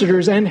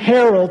ambassadors and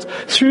heralds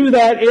through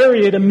that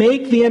area to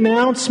make the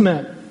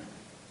announcement.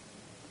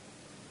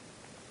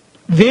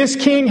 This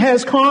king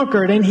has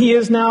conquered and he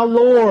is now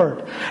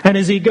Lord. And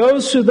as he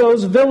goes through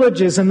those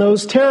villages and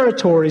those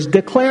territories,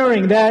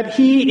 declaring that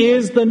he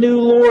is the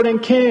new Lord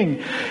and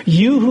King,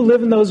 you who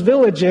live in those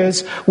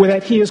villages where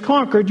that he has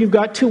conquered, you've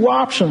got two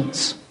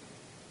options.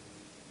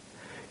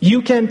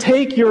 You can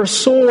take your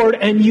sword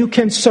and you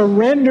can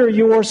surrender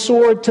your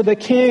sword to the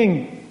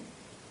king.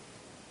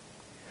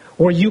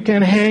 Or you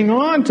can hang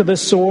on to the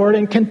sword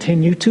and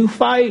continue to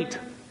fight.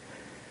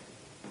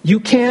 You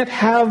can't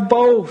have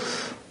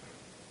both.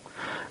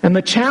 And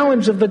the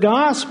challenge of the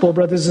gospel,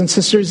 brothers and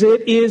sisters,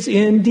 it is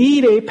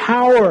indeed a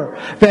power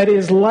that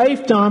is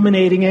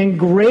life-dominating and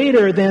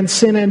greater than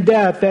sin and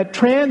death, that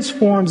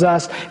transforms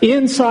us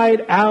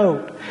inside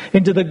out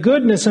into the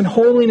goodness and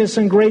holiness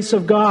and grace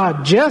of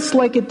God, just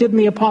like it did in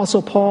the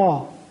Apostle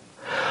Paul.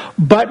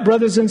 But,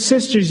 brothers and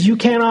sisters, you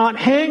cannot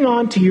hang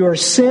on to your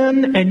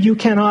sin and you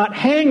cannot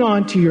hang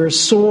on to your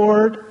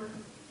sword.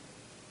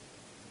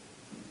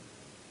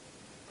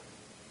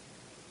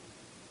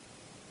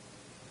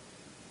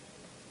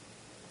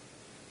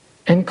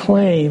 And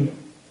claim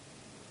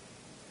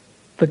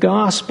the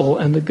gospel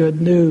and the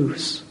good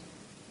news.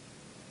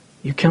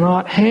 You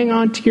cannot hang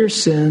on to your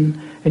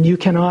sin and you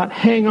cannot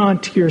hang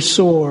on to your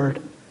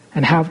sword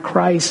and have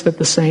Christ at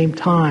the same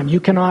time. You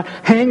cannot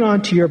hang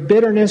on to your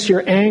bitterness,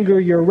 your anger,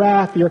 your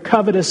wrath, your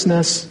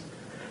covetousness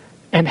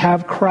and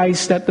have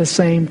Christ at the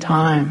same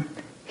time.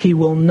 He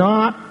will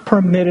not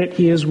permit it.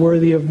 He is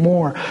worthy of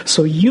more.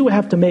 So you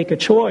have to make a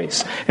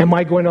choice. Am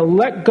I going to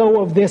let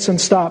go of this and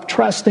stop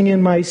trusting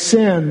in my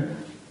sin?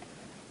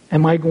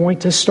 Am I going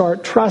to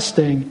start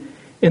trusting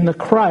in the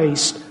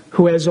Christ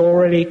who has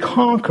already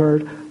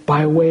conquered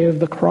by way of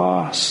the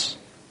cross?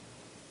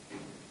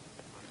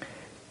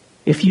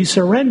 If you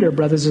surrender,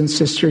 brothers and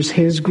sisters,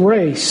 His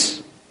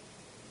grace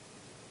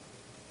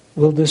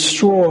will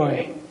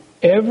destroy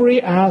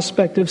every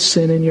aspect of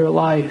sin in your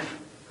life.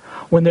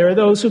 When there are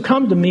those who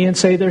come to me and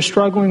say they're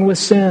struggling with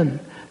sin,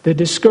 they're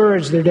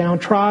discouraged, they're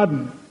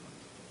downtrodden,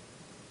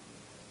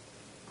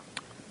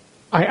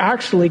 I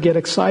actually get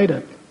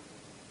excited.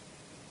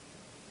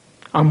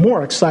 I'm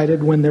more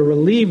excited when they're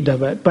relieved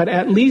of it, but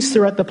at least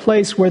they're at the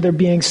place where they're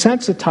being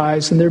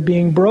sensitized and they're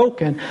being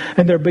broken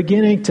and they're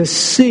beginning to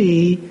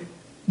see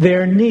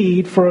their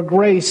need for a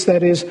grace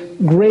that is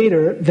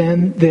greater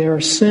than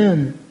their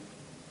sin.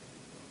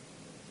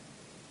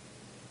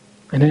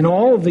 And in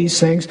all of these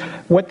things,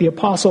 what the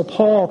Apostle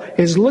Paul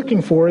is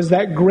looking for is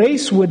that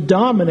grace would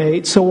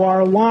dominate so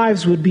our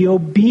lives would be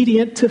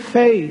obedient to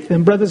faith.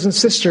 And brothers and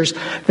sisters,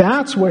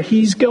 that's where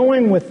he's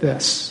going with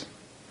this.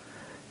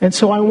 And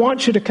so I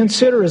want you to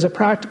consider as a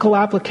practical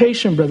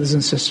application, brothers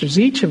and sisters,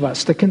 each of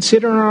us, to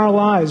consider in our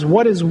lives,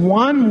 what is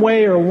one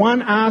way or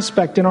one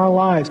aspect in our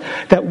lives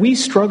that we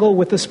struggle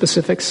with a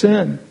specific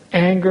sin?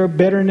 Anger,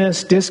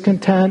 bitterness,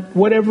 discontent,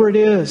 whatever it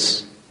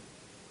is.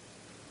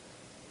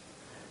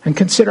 And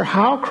consider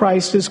how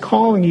Christ is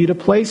calling you to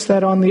place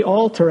that on the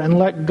altar and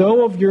let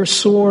go of your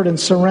sword and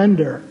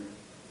surrender.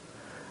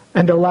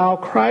 And allow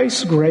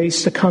Christ's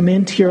grace to come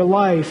into your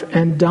life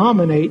and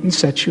dominate and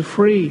set you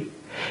free.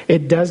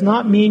 It does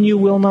not mean you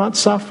will not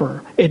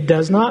suffer. It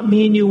does not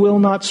mean you will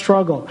not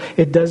struggle.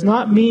 It does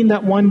not mean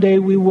that one day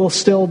we will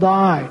still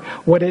die.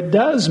 What it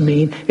does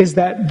mean is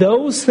that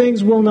those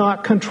things will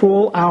not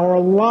control our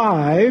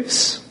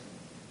lives.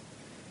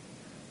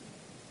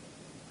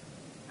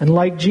 And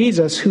like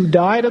Jesus, who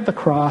died at the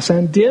cross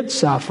and did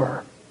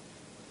suffer,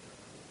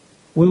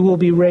 we will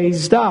be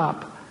raised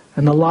up,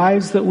 and the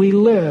lives that we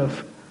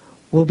live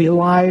will be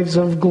lives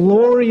of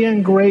glory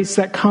and grace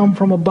that come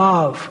from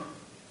above,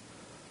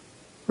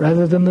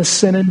 rather than the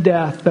sin and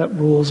death that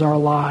rules our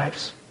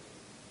lives.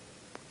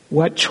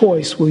 What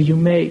choice will you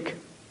make?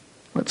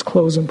 Let's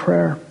close in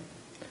prayer.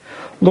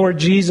 Lord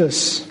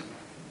Jesus,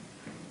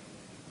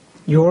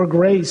 your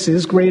grace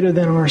is greater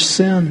than our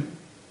sin.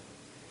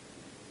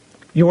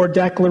 Your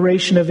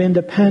declaration of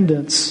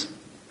independence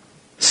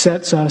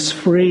sets us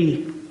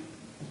free.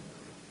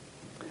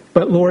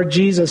 But Lord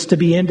Jesus, to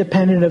be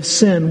independent of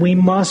sin, we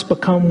must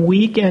become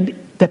weak and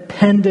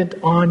dependent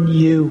on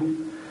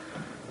you.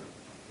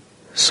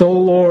 So,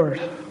 Lord,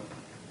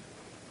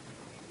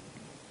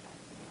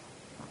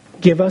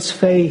 give us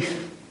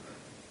faith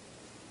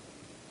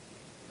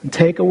and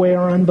take away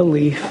our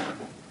unbelief.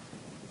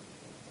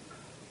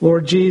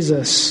 Lord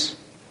Jesus,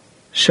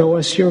 show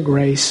us your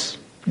grace.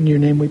 In your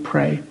name we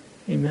pray.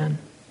 Amen.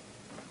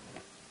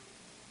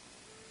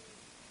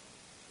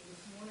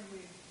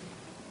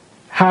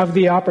 Have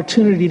the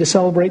opportunity to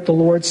celebrate the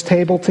Lord's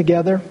table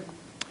together.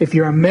 If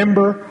you're a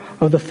member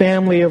of the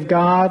family of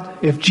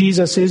God, if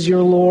Jesus is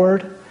your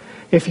Lord,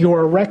 if you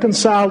are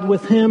reconciled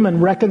with Him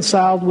and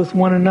reconciled with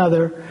one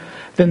another,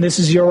 then this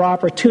is your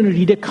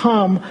opportunity to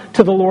come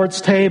to the Lord's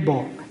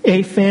table,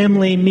 a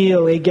family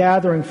meal, a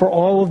gathering for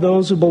all of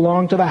those who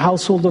belong to the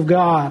household of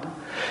God,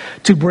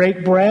 to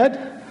break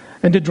bread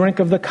and to drink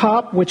of the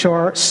cup, which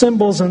are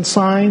symbols and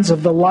signs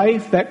of the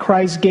life that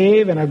Christ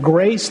gave and a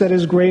grace that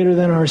is greater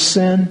than our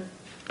sin,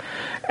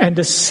 and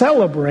to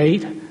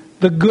celebrate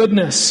the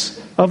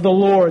goodness of the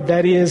Lord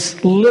that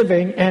is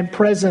living and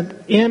present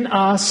in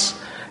us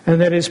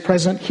and that is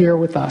present here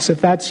with us.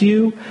 If that's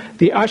you,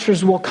 the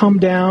ushers will come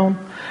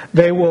down.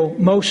 They will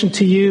motion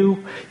to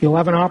you. You'll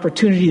have an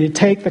opportunity to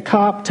take the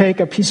cup, take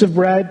a piece of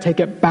bread,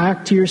 take it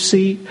back to your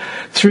seat.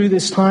 Through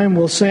this time,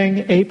 we'll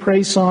sing a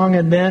praise song,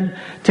 and then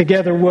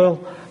together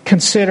we'll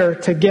consider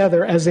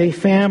together as a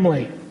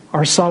family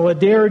our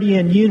solidarity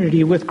and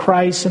unity with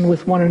Christ and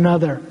with one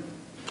another.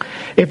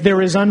 If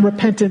there is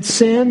unrepentant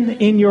sin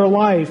in your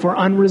life or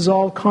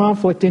unresolved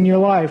conflict in your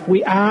life,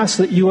 we ask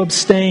that you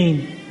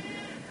abstain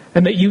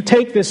and that you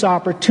take this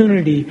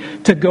opportunity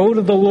to go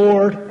to the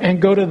Lord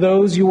and go to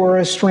those you are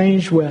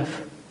estranged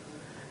with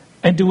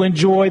and to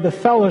enjoy the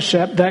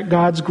fellowship that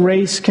God's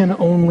grace can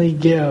only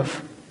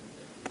give.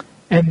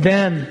 And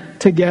then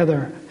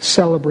together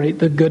celebrate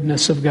the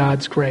goodness of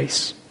God's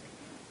grace.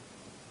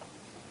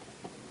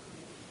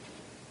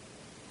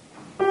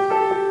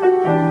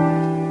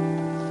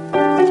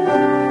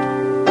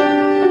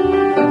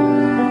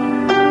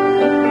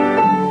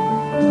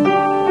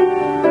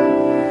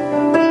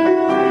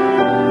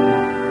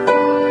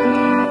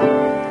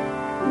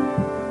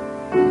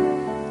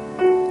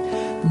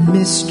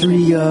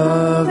 Mystery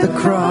of the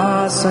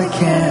cross I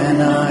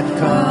cannot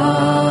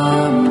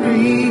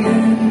comprehend.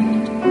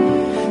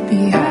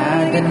 The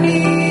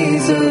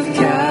agonies of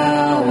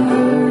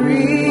Calvary.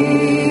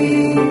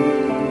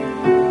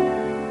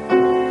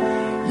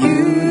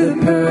 You, the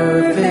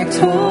perfect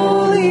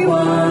Holy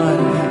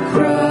One,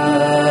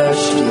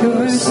 crushed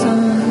your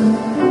Son,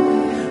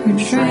 who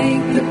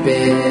drank the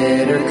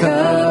bitter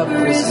cup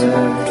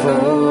reserved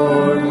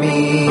for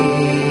me.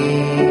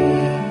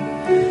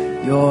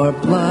 Your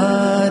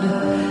blood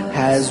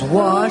has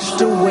washed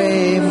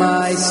away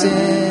my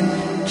sin.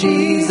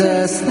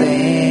 Jesus,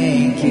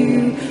 thank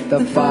you.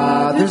 The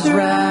Father's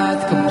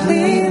wrath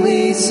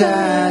completely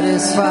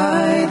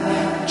satisfied.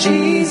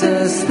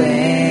 Jesus,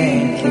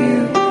 thank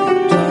you.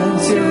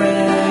 Once your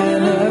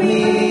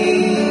enemy,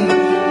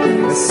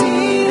 you were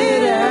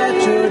seated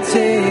at your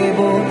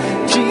table.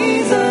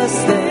 Jesus,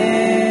 thank you.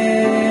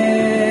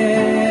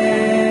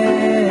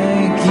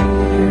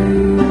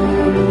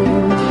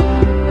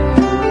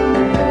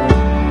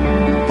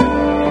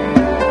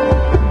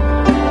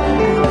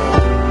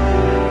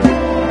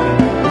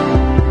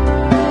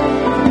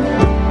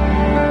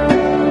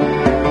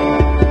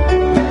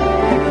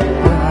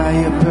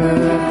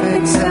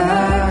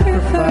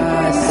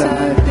 Sacrifice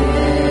I did.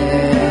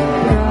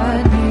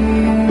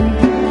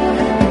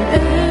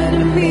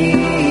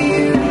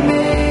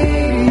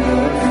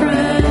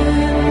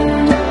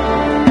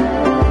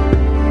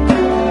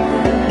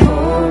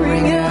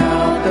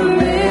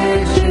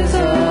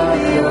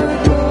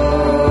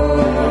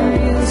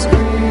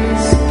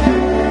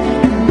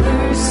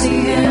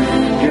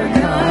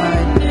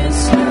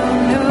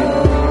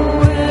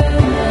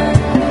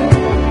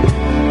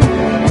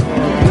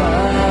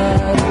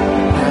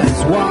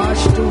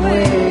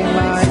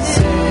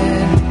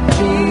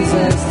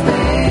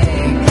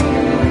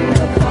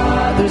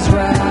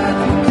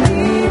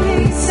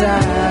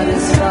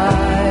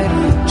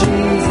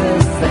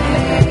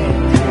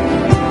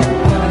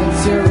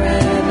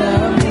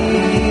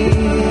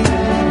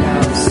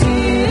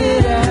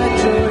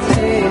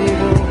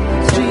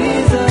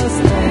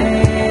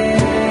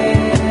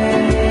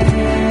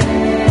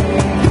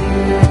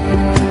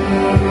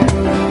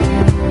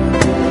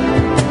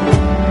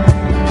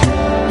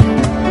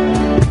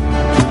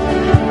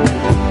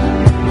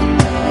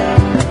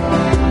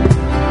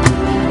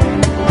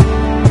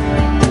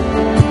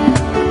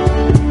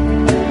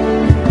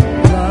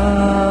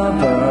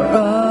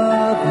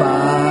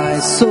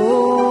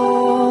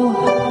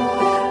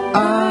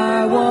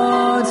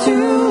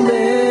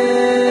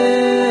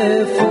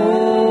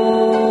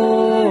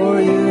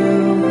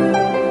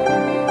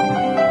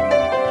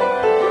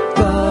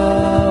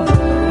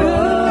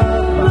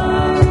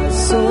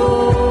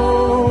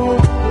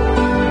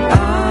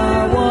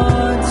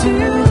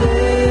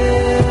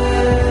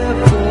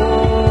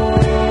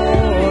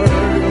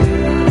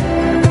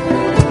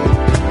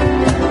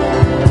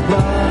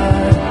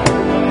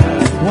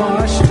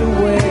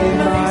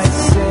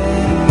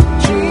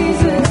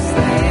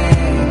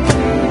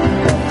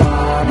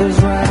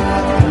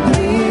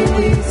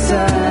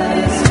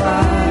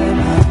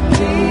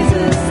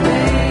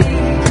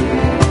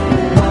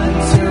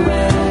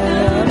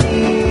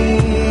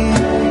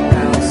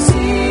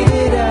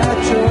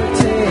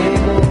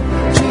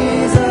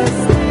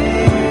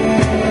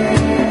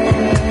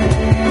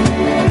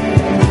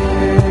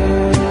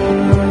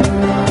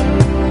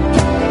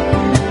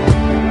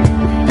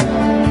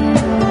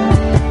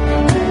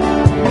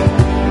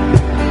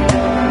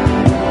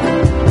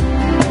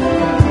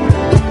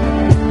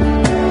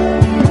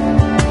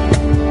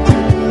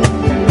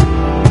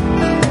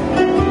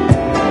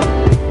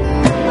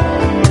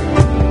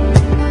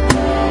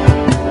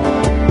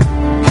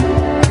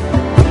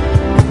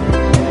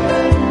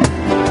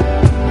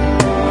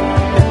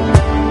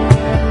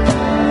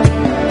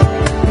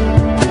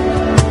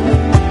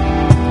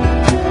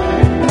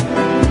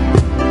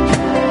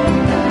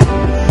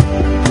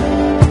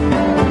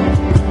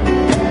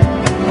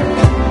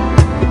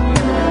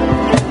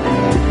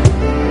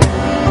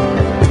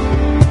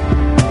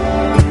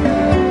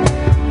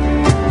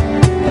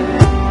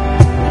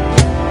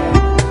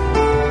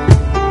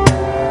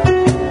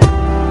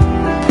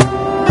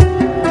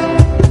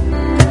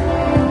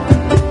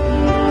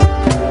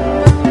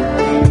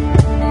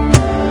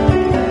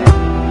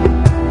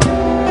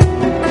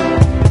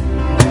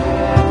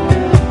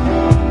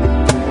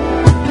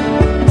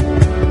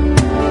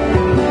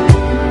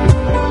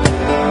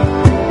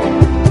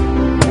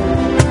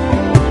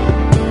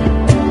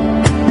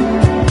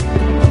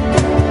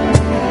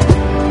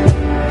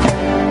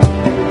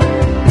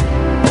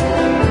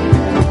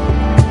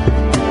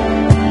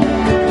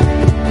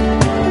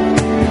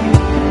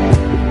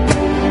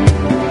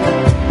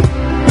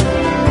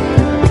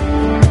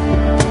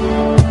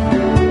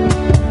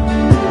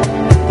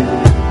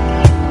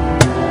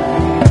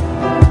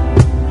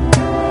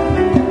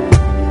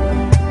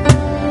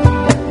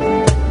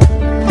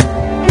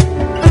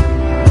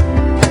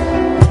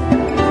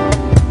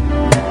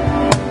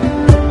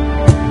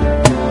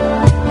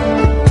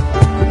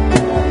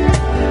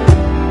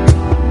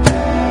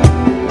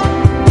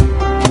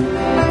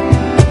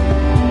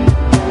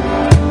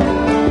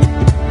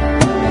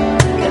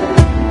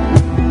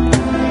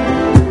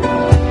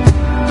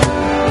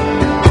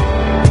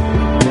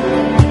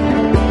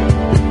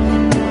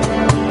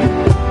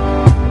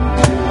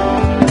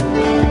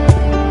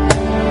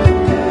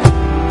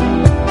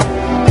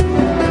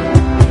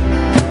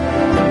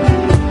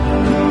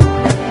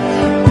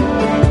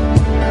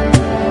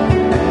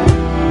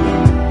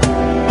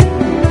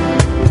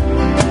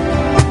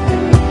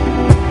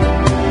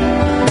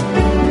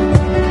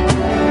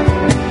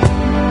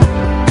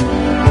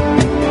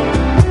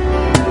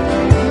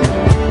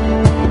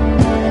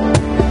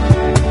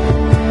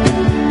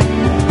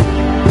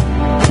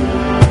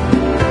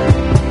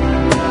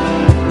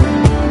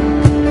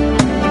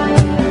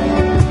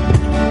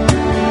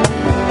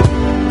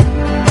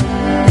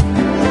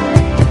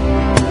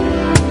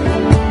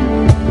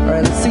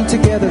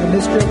 together the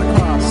mystery of the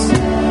cross. The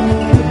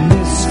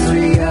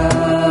mystery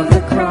of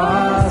the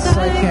cross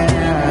I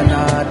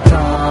cannot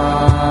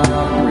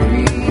comprehend.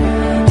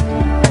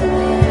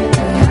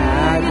 The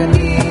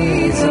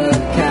agonies of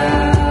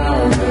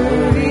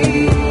Calvary.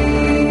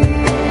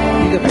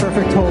 You the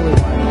perfect Holy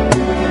One.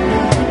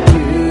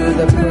 You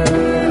the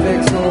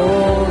perfect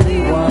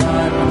Holy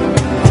One.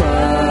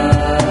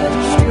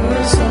 Touch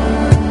your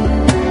Son.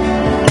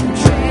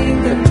 Drain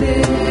the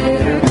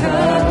bitter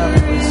cup.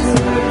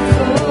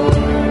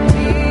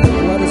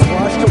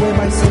 Away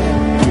my sin.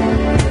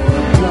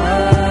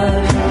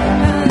 Blood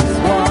has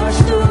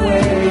washed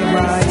away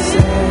my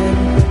sin.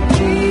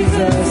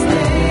 Jesus,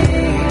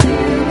 thank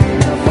you.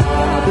 The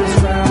Father's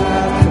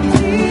wrath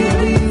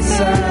completely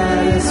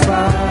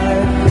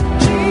satisfied.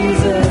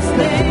 Jesus,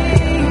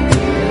 thank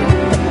you.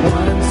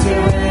 Once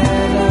your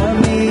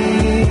enemy,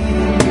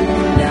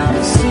 now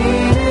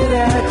seated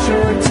at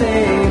your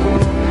table.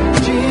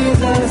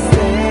 Jesus,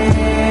 thank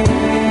you.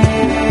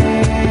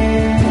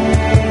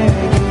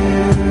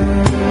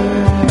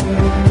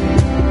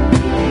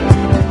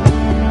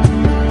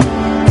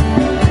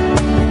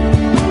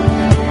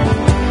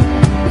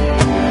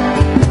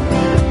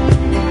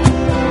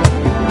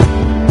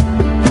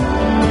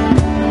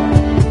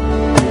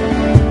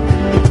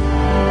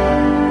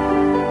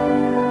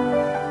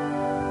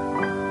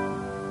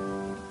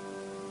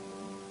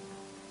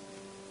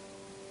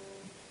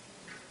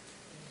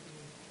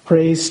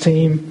 Praise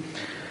team.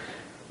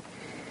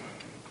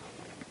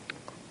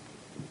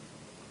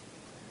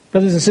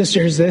 Brothers and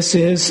sisters, this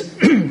is,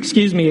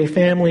 a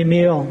family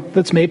meal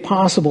that's made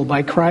possible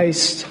by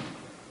Christ.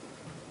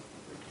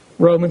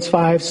 Romans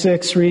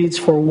 5:6 reads,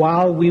 "For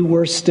while we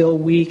were still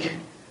weak,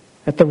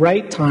 at the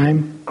right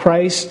time,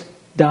 Christ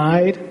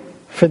died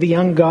for the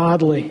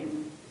ungodly."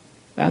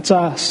 That's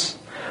us.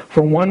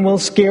 "For one will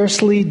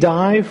scarcely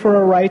die for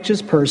a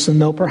righteous person,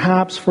 though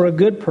perhaps for a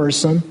good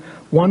person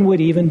one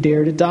would even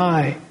dare to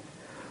die.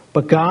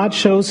 But God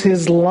shows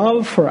His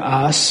love for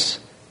us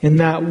in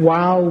that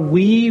while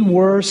we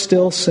were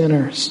still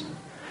sinners,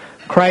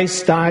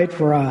 Christ died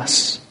for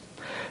us.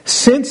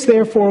 Since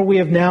therefore we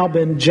have now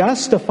been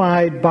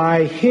justified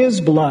by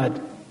His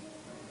blood,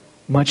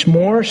 much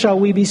more shall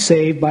we be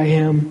saved by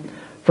Him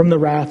from the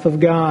wrath of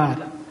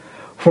God.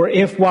 For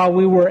if while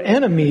we were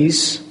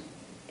enemies,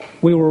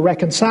 we were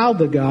reconciled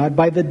to God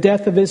by the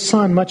death of His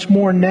Son, much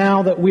more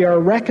now that we are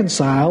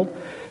reconciled,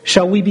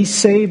 shall we be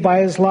saved by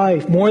His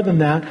life. More than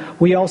that,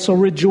 we also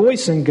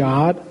rejoice in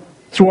God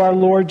through our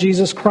Lord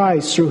Jesus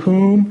Christ, through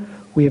whom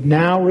we have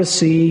now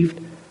received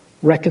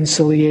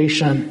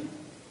reconciliation."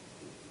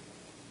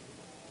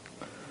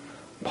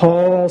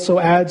 Paul also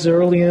adds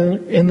early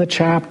in the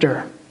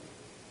chapter,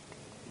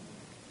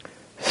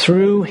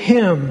 "Through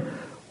Him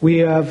we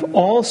have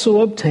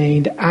also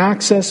obtained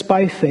access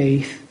by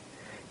faith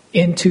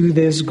into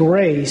this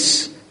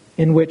grace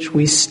in which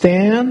we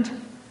stand,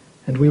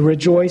 and we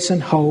rejoice in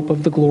hope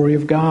of the glory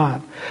of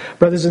God."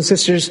 Brothers and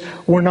sisters,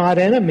 we're not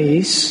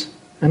enemies,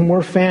 and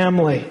we're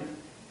family.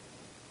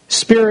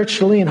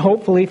 Spiritually and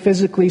hopefully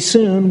physically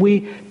soon,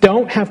 we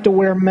don't have to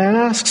wear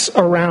masks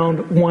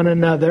around one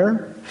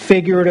another,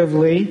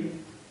 figuratively,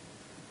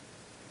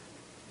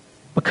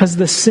 because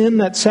the sin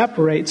that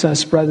separates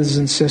us, brothers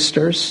and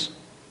sisters,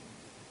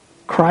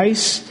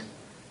 Christ,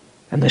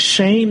 and the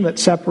shame that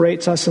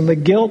separates us and the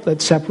guilt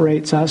that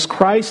separates us,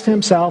 Christ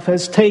Himself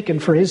has taken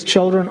for His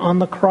children on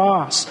the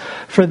cross,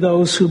 for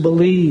those who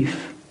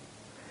believe.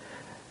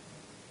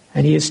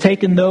 And He has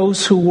taken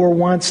those who were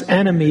once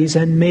enemies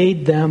and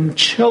made them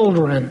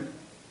children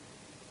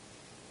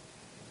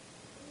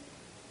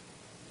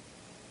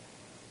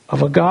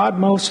of a God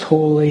most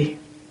holy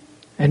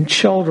and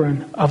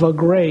children of a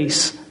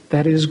grace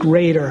that is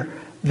greater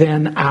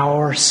than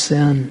our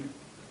sin.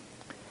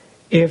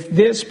 If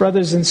this,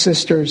 brothers and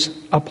sisters,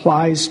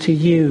 applies to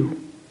you,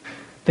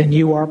 then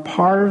you are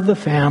part of the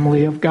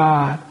family of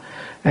God.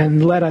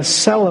 And let us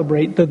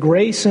celebrate the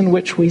grace in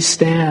which we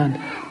stand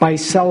by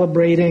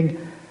celebrating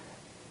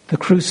the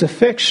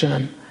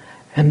crucifixion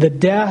and the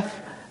death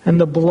and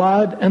the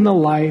blood and the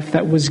life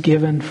that was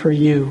given for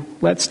you.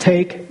 Let's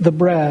take the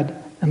bread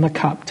and the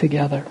cup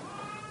together.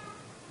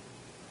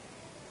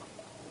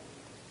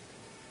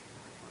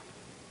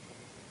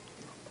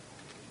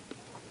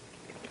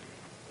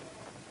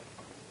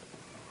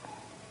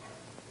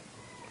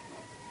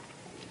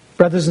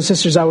 Brothers and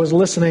sisters, I was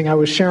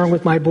sharing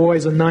with my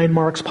boys a 9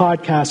 Marks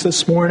podcast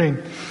this morning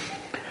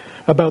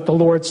about the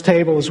Lord's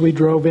table as we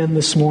drove in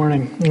this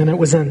morning. And it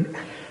was a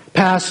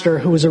pastor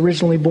who was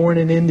originally born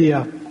in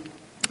India.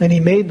 And he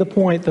made the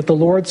point that the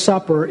Lord's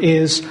Supper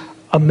is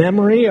a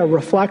memory, a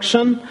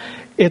reflection.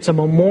 It's a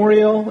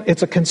memorial,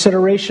 it's a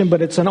consideration,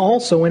 but it's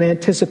also an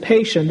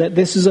anticipation that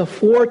this is a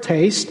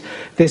foretaste,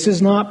 this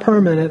is not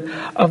permanent,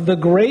 of the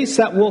grace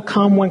that will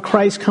come when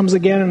Christ comes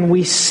again and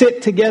we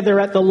sit together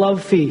at the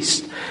love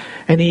feast.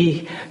 And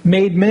he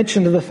made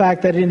mention of the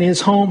fact that in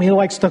his home he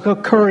likes to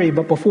cook curry,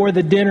 but before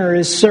the dinner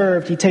is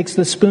served, he takes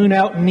the spoon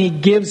out and he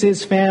gives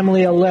his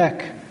family a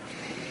lick.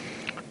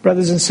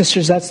 Brothers and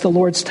sisters, that's the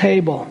Lord's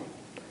table.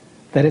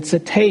 That it's a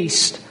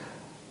taste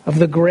of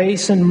the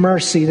grace and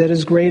mercy that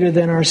is greater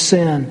than our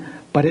sin,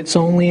 but it's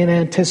only in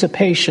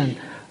anticipation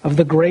of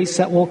the grace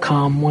that will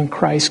come when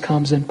Christ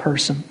comes in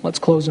person. Let's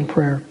close in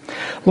prayer.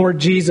 Lord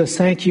Jesus,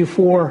 thank you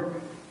for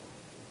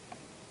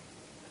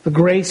the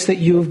grace that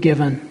you have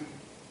given.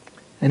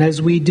 And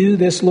as we do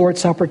this Lord's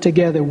Supper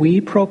together,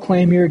 we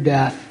proclaim your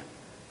death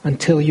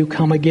until you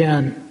come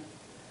again.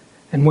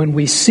 And when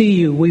we see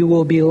you, we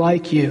will be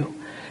like you,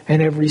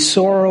 and every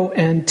sorrow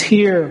and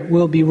tear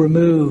will be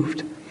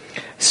removed.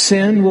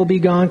 Sin will be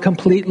gone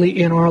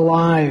completely in our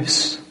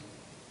lives,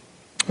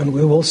 and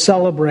we will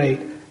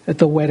celebrate at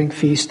the wedding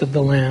feast of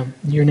the Lamb.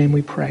 In your name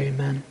we pray,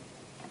 amen.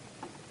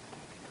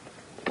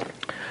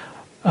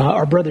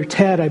 Our brother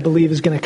Ted, I believe, is going to